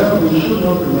 Well, we should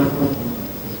have the microphone.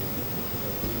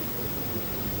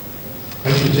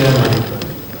 Thank you, Chairman.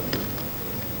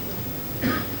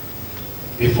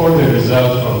 Before the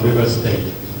result from River State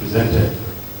is presented,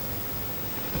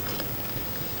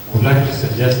 I would like to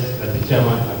suggest that the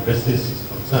chairman addresses his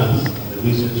concerns and the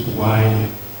reasons why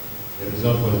the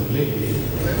result was delayed,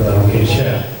 so that we can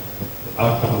share the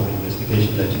outcome of the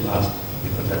investigation that you asked to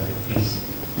be conducted, please.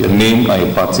 Your name and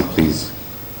your party, please.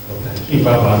 Dr.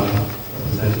 Kibaba,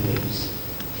 representing APC.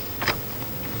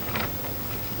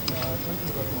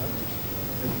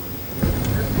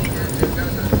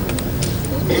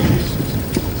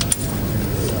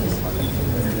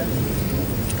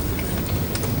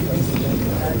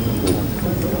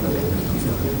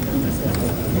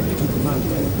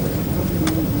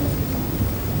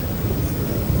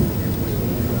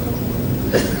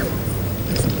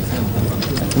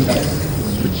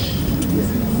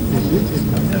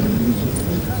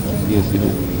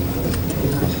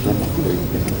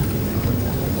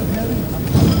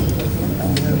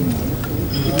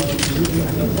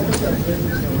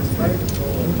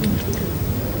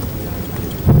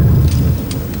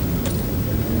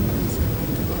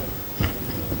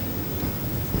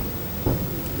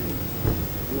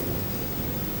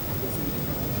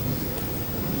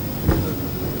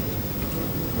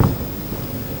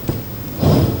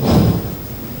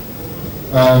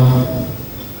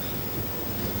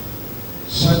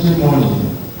 Sunday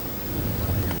morning,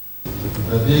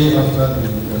 the day after the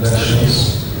elections,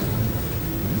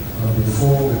 and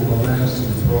before we commenced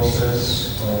the process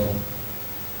of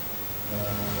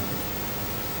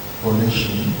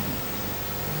collation,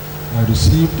 I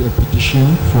received a petition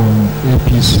from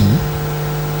APC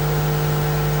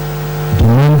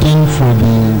demanding for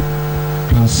the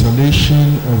cancellation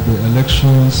of the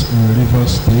elections in River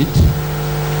State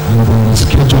and the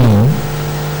scheduling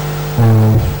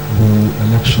of the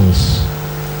elections.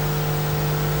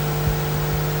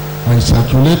 I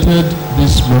circulated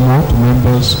this memo to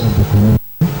members of the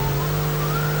committee,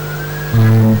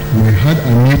 and we had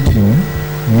a meeting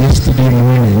yesterday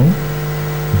morning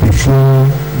before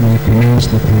we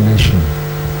commenced the collation.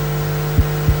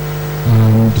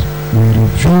 And we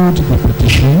reviewed the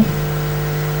petition,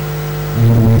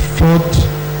 and we thought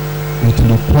it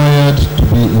required to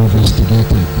be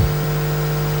investigated.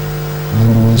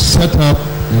 And we set up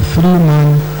a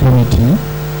 3-man committee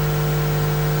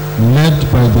led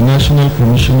by the National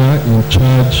Commissioner in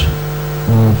charge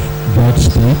of that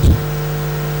state,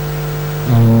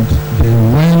 and they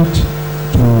went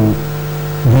to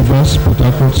Rivers, Port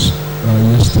Harcourt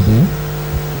yesterday,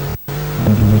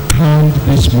 and returned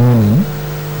this morning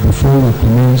before we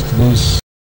commenced this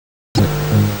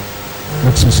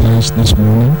exercise this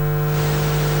morning,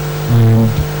 and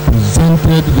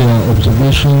presented their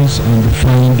observations and the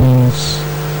findings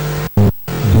of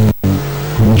the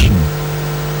Commission.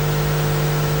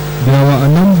 There were a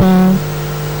number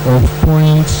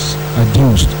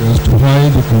adduced as to why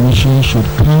the Commission should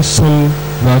cancel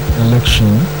that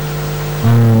election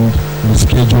and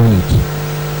reschedule it.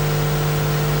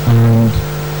 And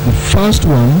the first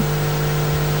one,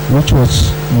 which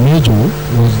was major,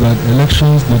 was that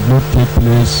elections did not take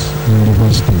place in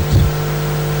Rivers State.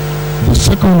 The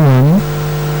second one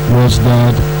was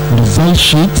that result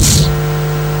sheets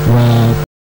were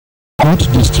not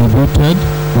distributed,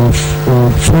 or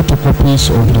photocopies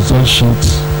of result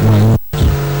sheets were used.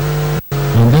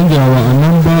 And then there were a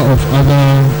number of other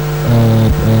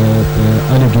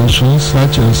allegations,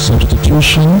 such as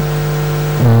substitution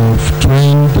of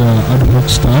trained ad hoc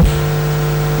staff,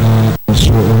 and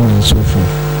so on and so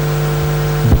forth.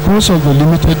 Because of the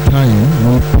limited time,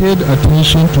 we paid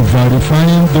attention to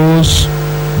verifying those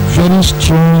very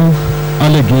strong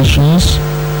allegations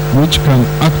which can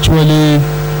actually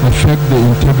affect the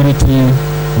integrity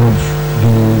of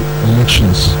the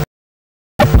elections.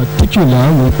 In particular,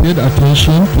 we paid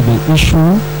attention to the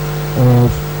issue of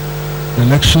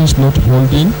elections not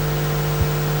holding,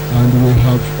 and we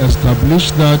have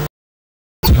established that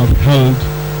have held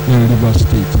in Rivers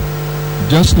State.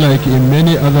 Just like in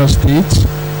many other states,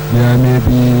 there may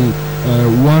be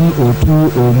one or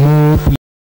two or more places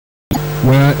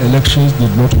where elections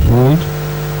did not hold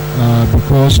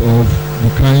because of the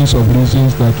kinds of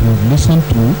reasons that we've listened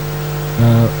to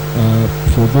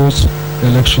for those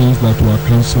elections that were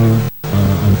cancelled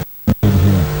and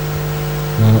here.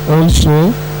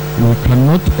 Also, we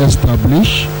cannot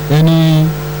establish any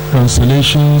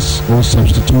cancellations or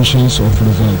substitutions of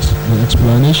results. The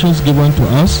explanations given to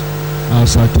us are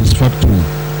satisfactory.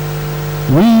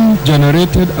 We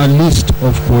generated a list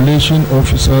of collation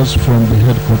officers from the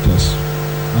headquarters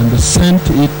and sent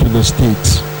it to the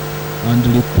states and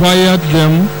required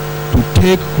them to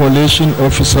take collation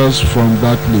officers from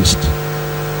that list.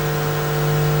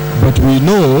 But we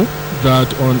know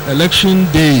that on election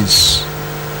days,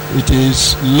 it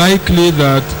is likely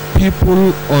that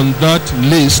people on that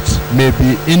list may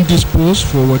be indisposed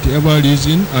for whatever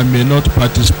reason and may not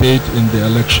participate in the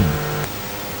election.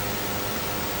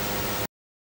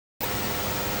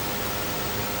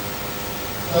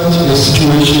 Such a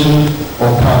situation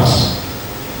occurs,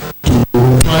 to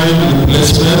find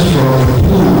replacement from a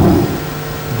pool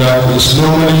that is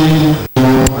normally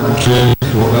known and trained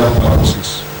for other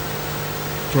purposes.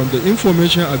 From the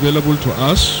information available to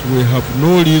us, we have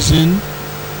no reason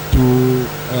to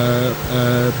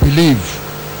believe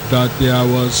that there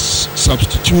was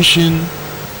substitution.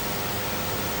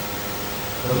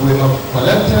 We have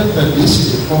collected the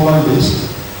list, the formal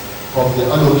list of the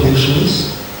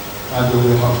allocations, and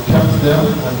we have kept them,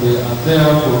 and they are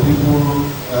there for people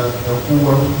who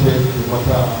want to take the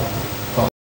matter.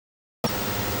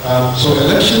 So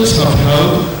elections have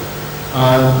held,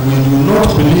 and we do not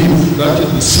believe that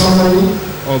in the summary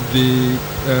of the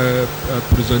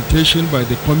presentation by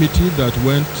the committee that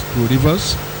went to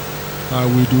Rivers,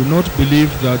 we do not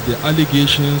believe that the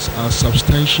allegations are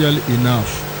substantial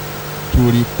enough to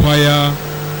require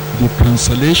the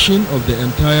cancellation of the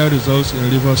entire results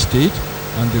in Rivers State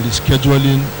and the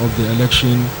rescheduling of the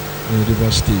election in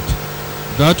Rivers State.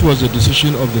 That was the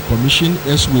decision of the Commission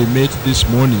as we met this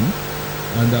morning,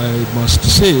 and I must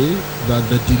say that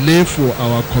the delay for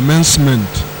our commencement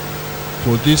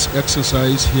for this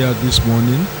exercise here this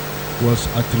morning was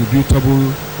attributable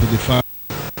to the fact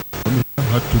that the Commission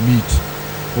had to meet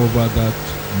over that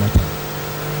matter.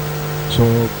 So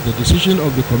the decision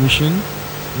of the Commission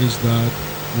is that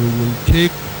we will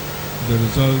take the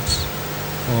results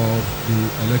of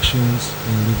the elections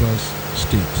in Rivers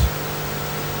State.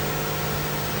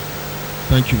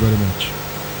 Thank you very much.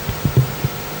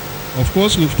 Of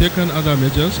course, we've taken other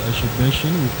measures, I should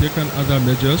mention, we've taken other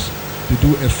measures to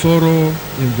do a thorough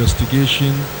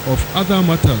investigation of other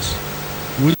matters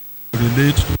which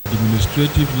relate to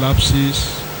administrative lapses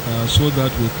so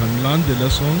that we can learn the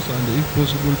lessons and, if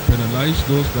possible, penalize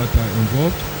those that are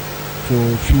involved for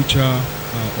future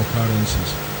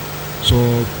occurrences. So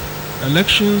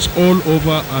elections all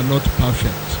over are not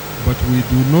perfect, but we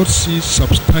do not see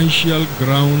substantial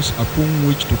grounds upon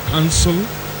which to cancel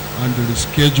and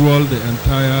reschedule the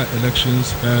entire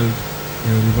elections held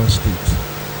in Rivers State.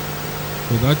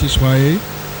 So that is why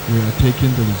we are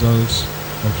taking the results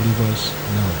of Rivers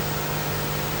now.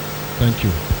 Thank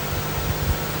you.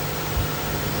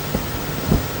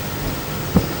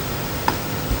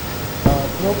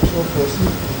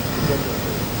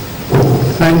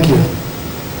 Thank you,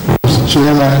 Mr.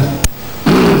 Chairman.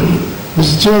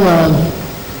 Mr. Chairman,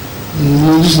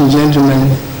 ladies and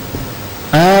gentlemen,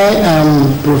 I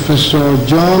am Professor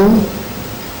John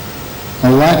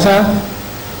Owata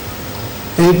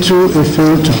Etu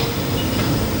Efilto.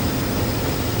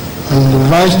 and the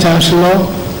Vice Chancellor,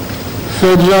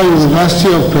 Federal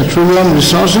University of Petroleum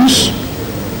Resources,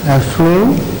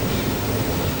 AFRO,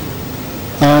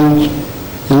 and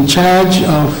in charge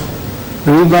of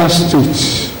Rivers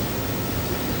State.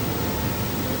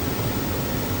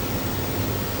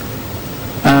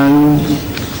 And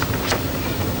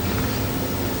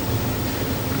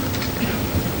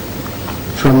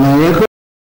from my record,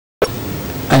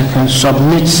 I can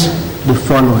submit the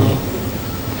following.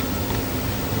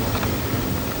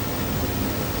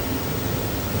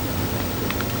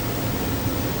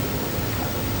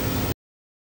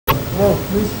 Oh,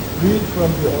 please read from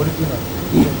the original.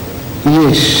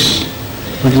 Yes,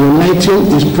 but your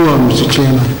lighting is poor, Mr.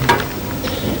 Chairman.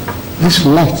 This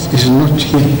light is not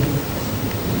here.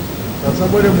 Can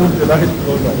somebody move the light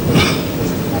closer?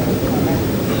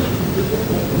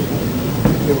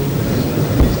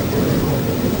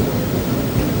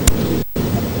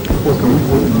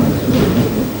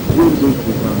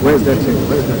 Where's that thing?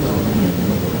 Where's that thing?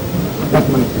 That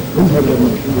man. Don't have that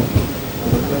man.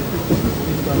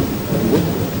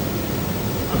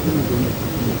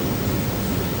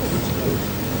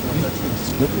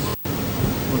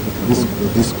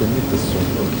 Disconnect this one.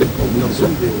 Okay.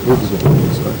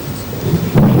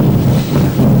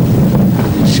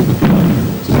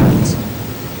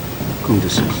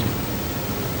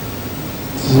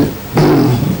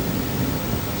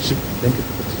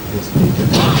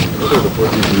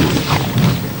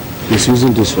 He's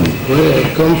using this one. Where I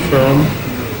come from,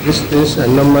 these things are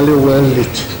normally well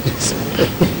lit.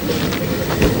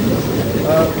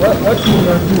 What you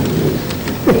can do?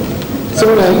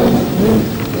 So then,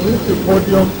 move the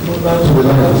podium closer to the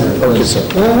light. Okay, sir.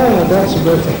 Ah, that's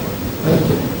better. Thank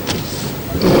you.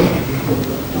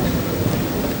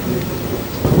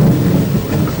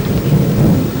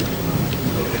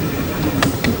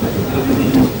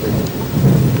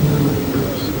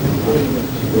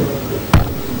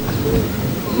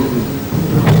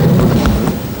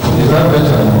 Is that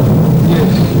better?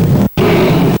 Yes.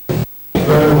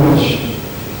 Very much.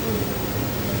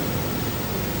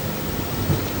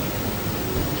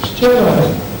 Chairman,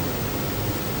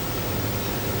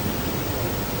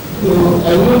 I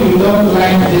know you don't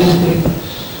like these things,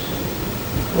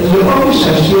 but the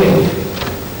officer here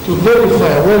to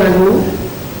verify where I go,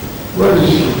 where is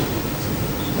he?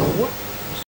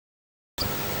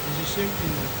 It's the same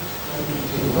thing.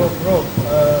 Bro,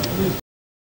 please.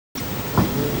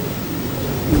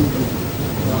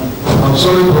 I'm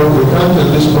sorry, bro, we can't at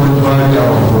this point vary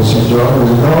our procedure.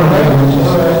 We don't have any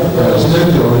state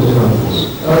the originals.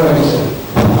 All right.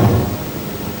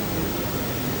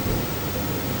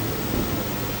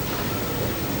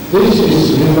 This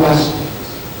is Rivers.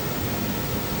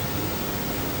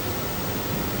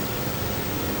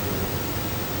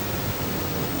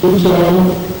 Total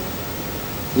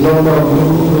number of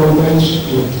local governments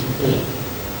 23.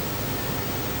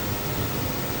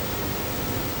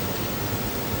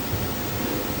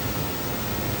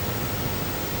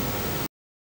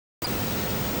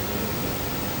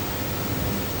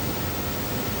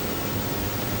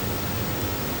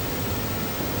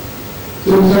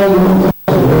 Total number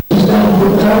of registered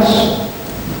voters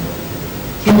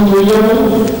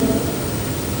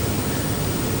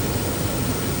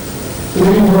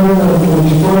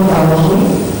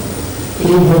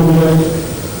 2,324,300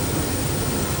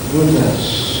 voters.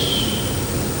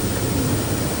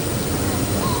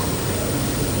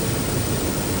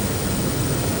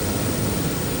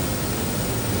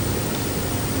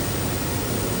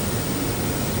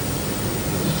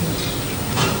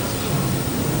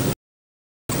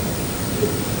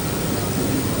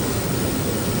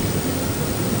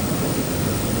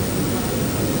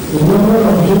 The number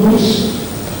of units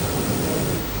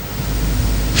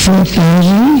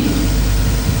 4,000.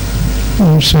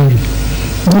 I'm sorry.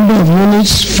 Number of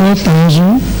units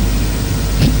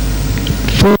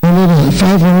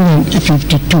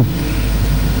 4,552.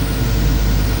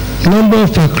 Number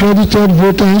of accredited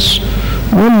voters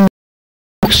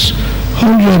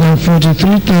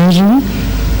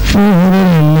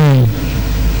 143,409.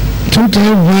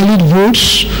 Total valid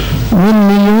votes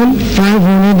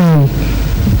 1,506,000.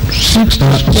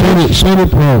 Sorry,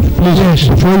 Prof. Please, yes.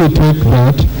 Before you take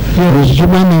that, you've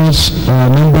given us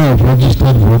number of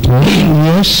registered voters.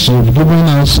 Yes. You've given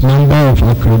us number of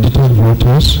accredited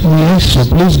voters. Yes. So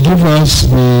please give us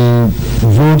the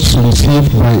votes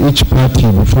received by each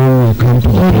party before we come to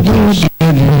the voters.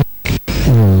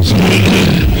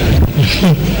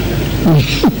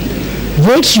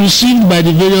 Votes received by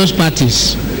the various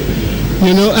parties.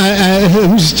 You know,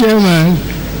 Mr. Chairman,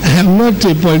 I am not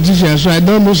a politician, so I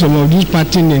don't know some of these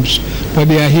party names, but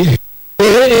they are here.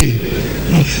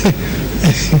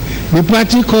 the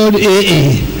party called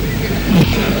AA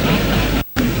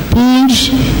pulled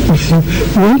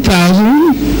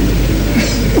 1,000.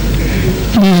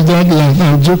 Please don't laugh.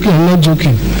 I'm joking. I'm not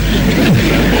joking.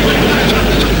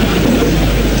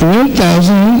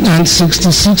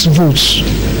 1,066 votes.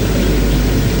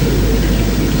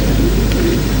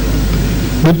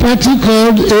 The party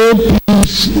called APM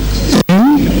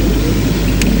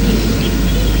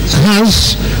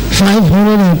has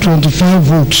 525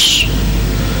 votes,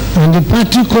 and the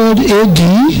party called AD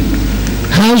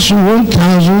has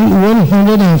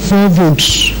 1,104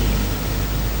 votes.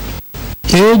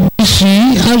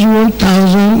 ABC has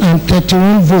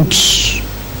 1,031 votes.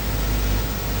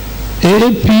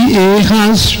 APA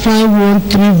has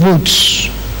 513 votes.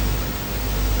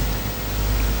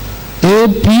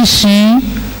 APC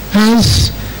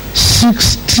has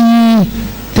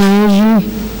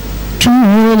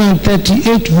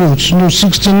 60,238 votes. No,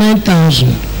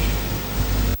 69,000.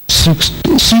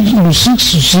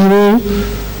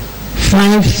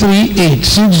 60538.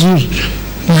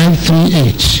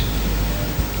 60538.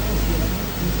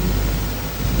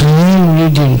 I am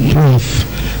reading, Prof.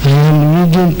 I am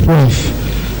reading, Prof.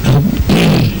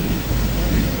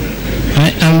 I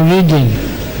am reading.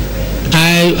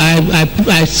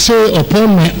 I say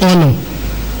upon my honor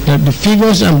that the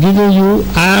figures I'm giving you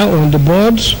are on the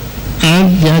boards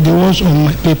and they are the ones on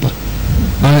my paper.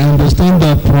 I understand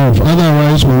that, Prof.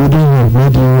 Otherwise, we wouldn't have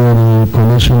made you a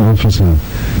collation officer.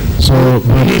 So,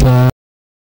 but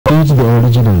it's the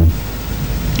original.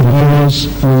 Because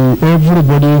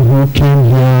everybody who came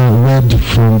here read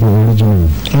from the original.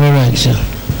 All right, sir.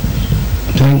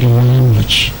 Thank you very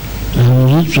much. I will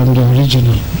read from the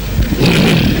original.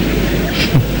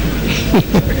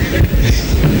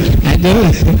 I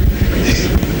don't.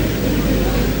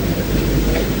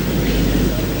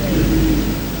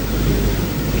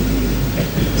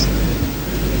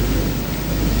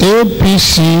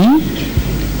 APC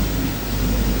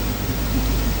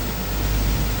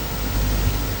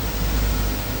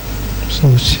so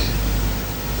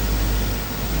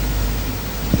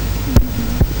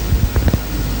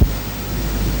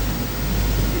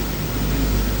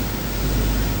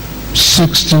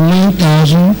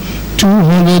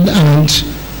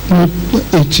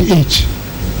 69,288.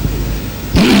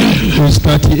 It's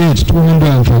 38,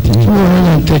 238.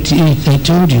 238, I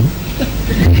told you.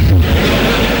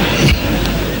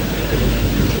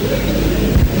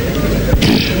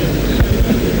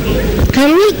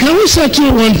 Can we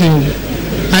settle one thing?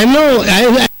 I know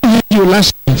I heard you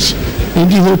last night in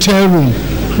the hotel room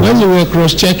when we were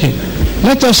cross-checking.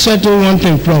 Let us settle one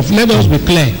thing, Prof. Let us be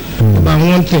clear about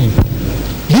one thing.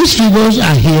 These figures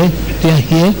are here, they are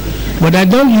here, but I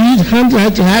don't read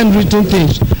handwritten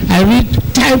things. I read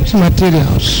typed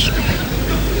materials.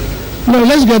 No,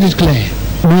 let's get it clear.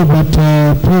 No, but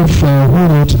Prof, who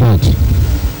wrote that?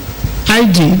 I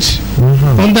did,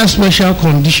 under special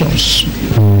conditions.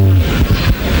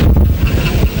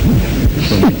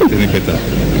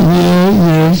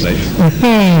 Yes.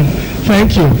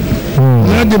 Thank you.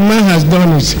 Now the man has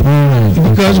done it.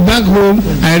 Because back home,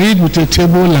 I read with a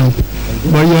table lamp.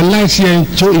 But your lights here in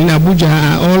Abuja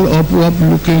are all up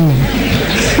looking.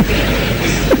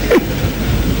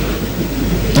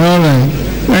 All right.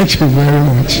 Thank you very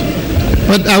much.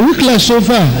 But are we clear so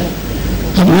far?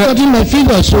 Have you gotten my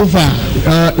figures so far?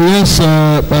 Yes,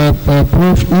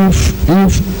 Prof,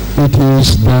 if it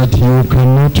is that you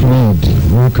cannot read,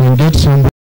 you can get somebody.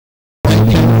 I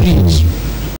can read.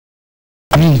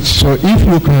 So if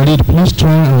you can read, please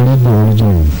try and read the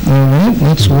original. All right,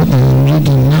 that's what I am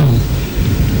reading now.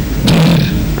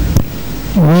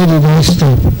 Where did I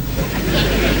stop?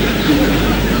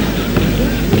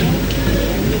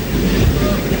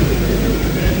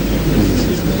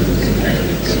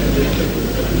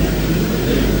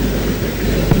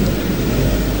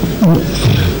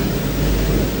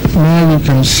 Now you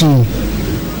can see.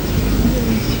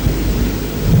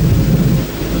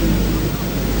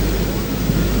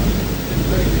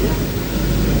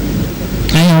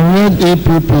 I have read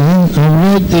APP, I have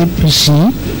read APC,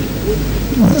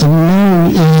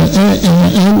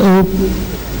 and now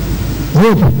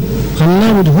Hope. I'm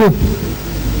now with Hope.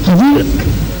 Have you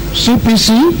CPC?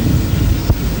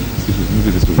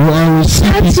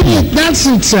 That's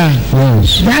it, sir.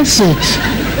 Yes. That's it.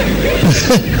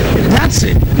 That's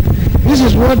it. This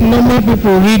is what normal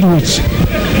people read with.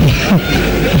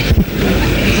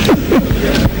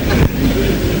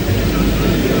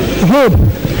 Hope.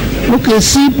 Okay,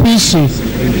 CPC.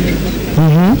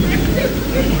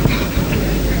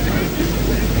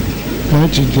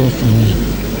 What you get for me?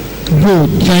 Good,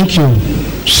 thank you.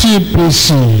 CPC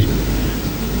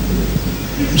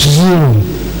 0.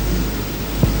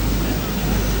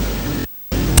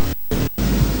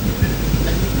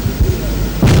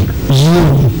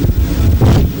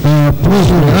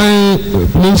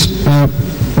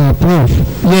 Prof.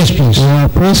 Yes, please. We are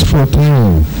pressed for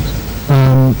time.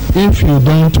 If you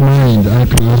don't mind, I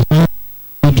can ask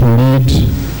you to read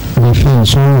the thing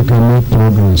so we can make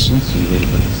progress.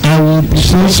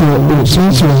 Since you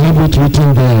have it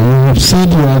written there, you have said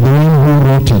you are the one who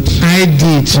wrote it. I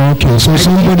did. Okay, so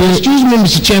somebody... Excuse me,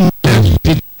 Mr. Chairman.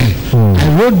 I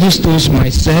wrote these things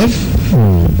myself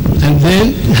and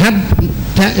then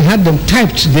had them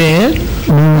typed there.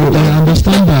 I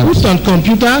understand that. Put on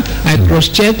computer, I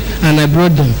cross-checked and I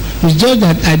brought them. It's just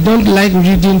that I don't like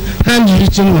reading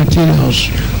handwritten materials.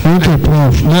 Okay,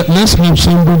 Prof. Let's have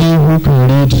somebody who can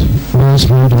read those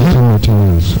handwritten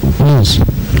materials. Please.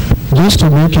 Just to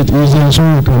make it easier so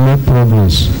we can make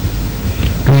progress.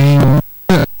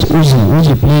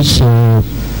 Uzi, please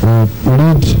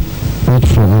read it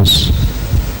for us.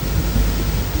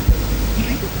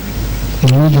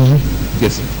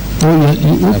 Yes, sir. Oh, yeah,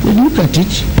 you look at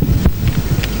it.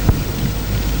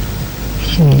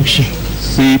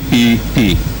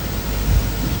 CPP.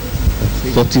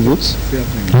 40 votes?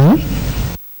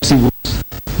 40 votes.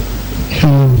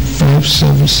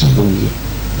 577.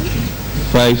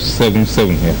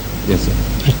 577 here. Yes, sir.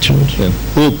 I told you.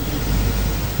 Hope.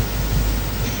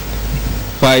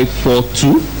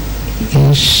 542.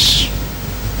 Yes.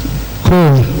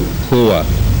 COA.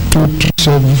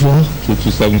 2274.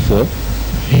 2274.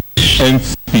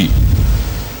 NCP.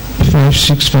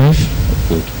 565.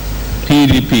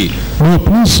 PDP. No,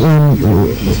 please,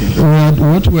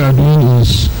 what we are doing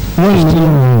is still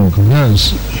wrong.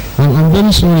 Yes. I'm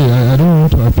very sorry. I don't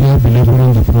want to appear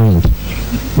belaboring the point.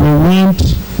 We want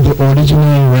the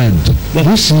original read.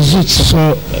 This is it.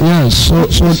 So, yes. So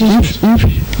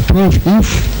if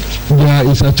there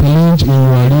is a challenge in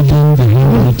your reading the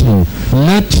handwriting,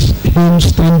 let him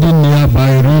standing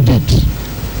nearby read it.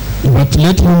 But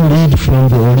let him read from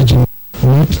the original,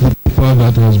 not the paper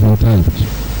that has been typed.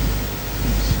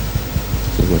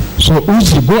 So,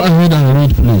 Uzi, go ahead and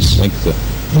read, please. Thank you, sir.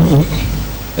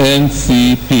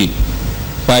 NCP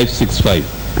 565.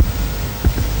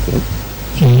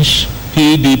 Yes.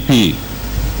 PDP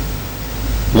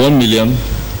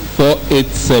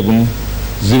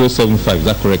 1,487,075. Is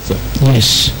that correct, sir?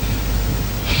 Yes.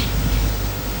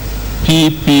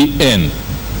 PPN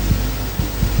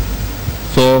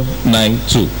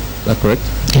 492. Is that correct?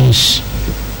 Yes.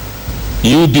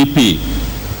 UDP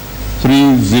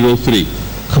 303.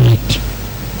 Correct.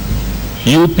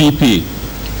 UPP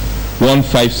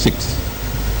 156.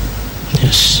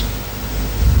 Yes.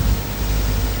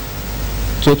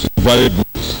 Total valid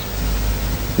votes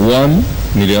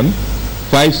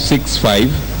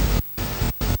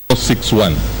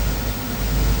 1,565,461. Is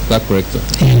that correct, sir?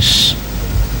 Yes.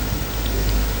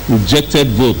 Rejected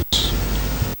votes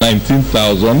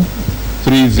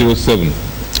 19,307.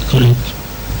 Correct.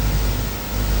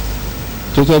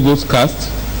 Total votes cast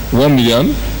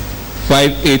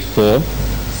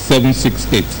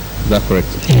 1,584,768. Is that correct?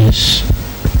 Yes.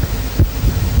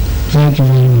 Thank you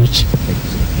very much.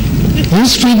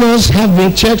 These figures have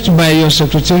been checked by your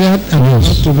secretariat and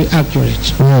have to be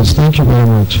accurate. Yes, thank you very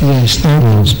much. Yes, thank you.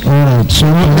 All right, so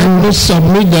let me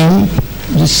submit them.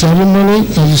 The ceremony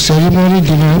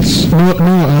demands. No,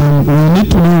 we need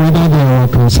to know whether there were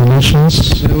cancellations.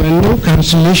 There were no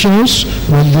cancellations,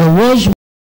 but there was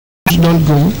don't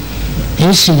go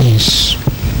incidents.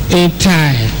 A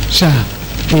tie, sir,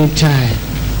 a tie.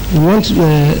 One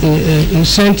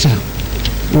center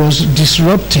was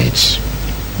disrupted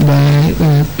by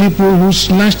people who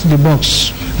snatched the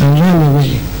box and ran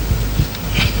away.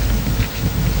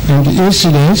 And the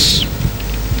incidents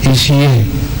is here.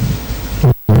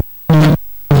 Can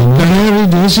I read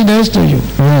the incidents to you?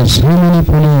 Yes. How many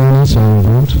polling units are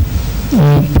involved?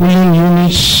 Polling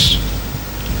units.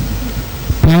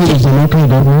 PI is the local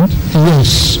government?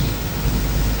 Yes.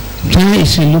 PI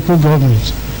is a local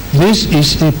government. This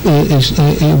is a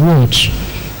ward.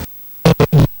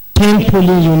 10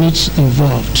 polling units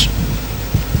involved.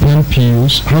 10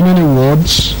 PUs. How many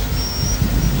wards?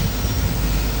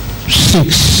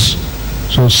 6.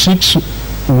 So 6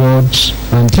 wards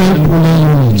and 10 polling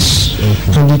units.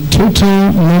 Okay. And the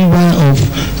total number of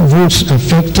votes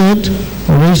affected,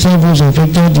 registered votes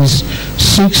affected, is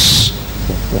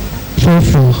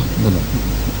 644.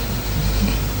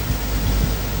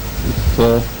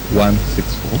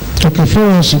 4164. Okay,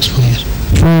 4164. Yes.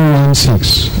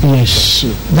 416. Yes.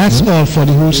 That's all for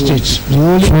the whole state. The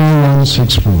whole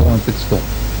 4164. 4164.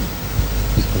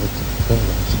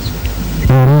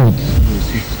 All right.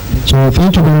 So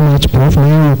thank you very much, Prof.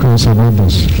 Now you can submit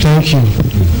this. Thank you.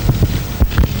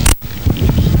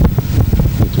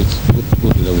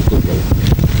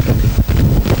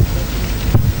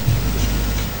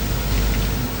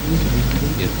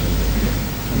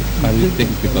 take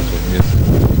it because of yes.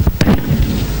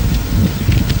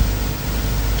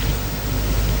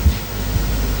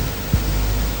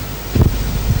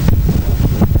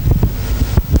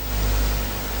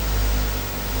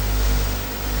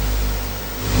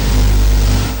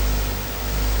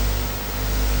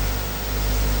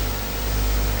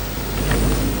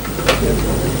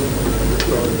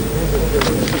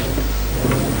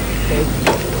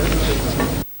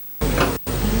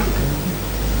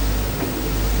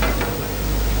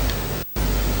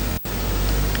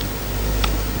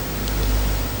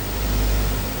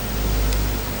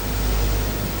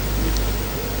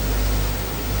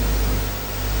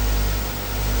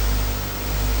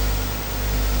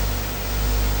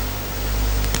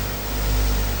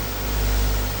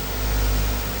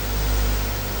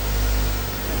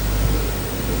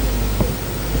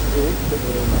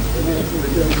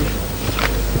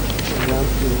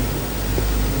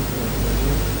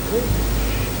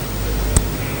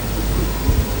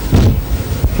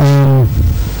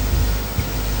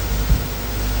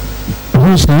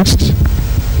 Who's next?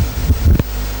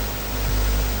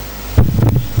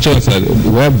 Sure, sir.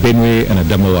 We have Benue and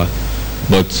Adamawa,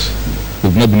 but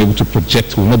we've not been able to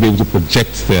project. We'll not be able to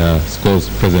project their scores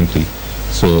presently.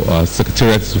 So our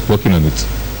secretariat is working on it.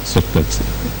 So that's it.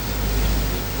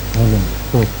 How long?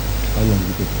 Oh, how long did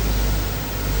it take?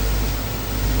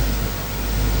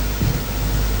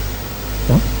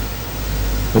 Huh?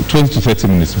 Oh, 20 to 30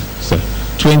 minutes, sir.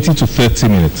 20 to 30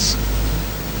 minutes.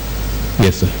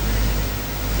 Yes, sir.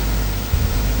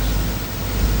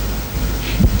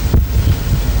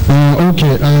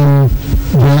 Okay,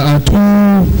 there are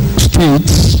two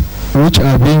states which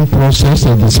are being processed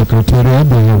at the Secretariat.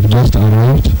 They have just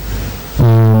arrived,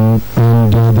 and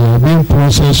they are being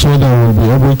processed so that we'll be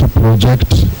able to project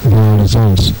the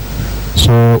results.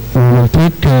 So we will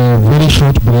take a very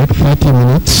short break, 30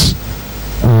 minutes.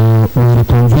 We'll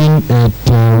reconvene at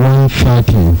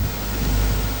 1:30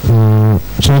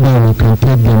 so that we can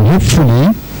take them.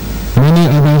 Hopefully, many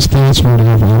other states will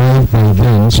have arrived by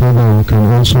then so that we can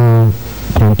also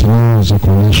continue with the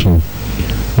collation.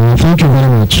 Thank you very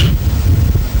much.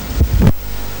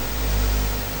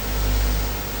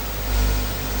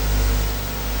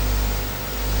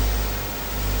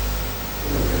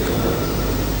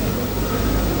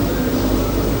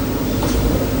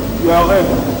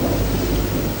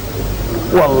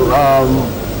 Well,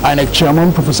 INEC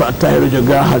Chairman Professor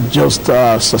Jega had just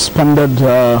suspended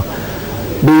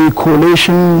the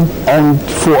collation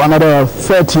for another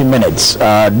 30 minutes.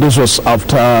 This was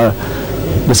after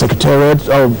the Secretariat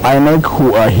of INEC,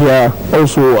 who are here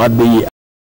also at the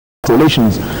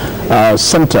Collation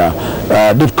Center,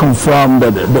 did confirm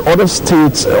that the other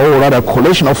states, or rather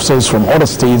collation officers from other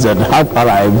states that have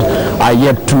arrived, are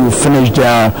yet to finish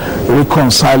their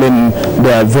reconciling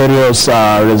their various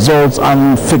results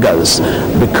and figures.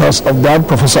 Because of that,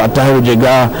 Professor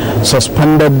Jega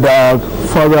suspended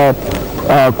further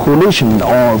collation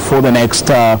for the next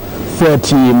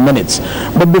 30 minutes.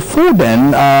 But before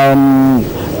then,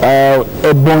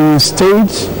 Ebonyi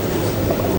State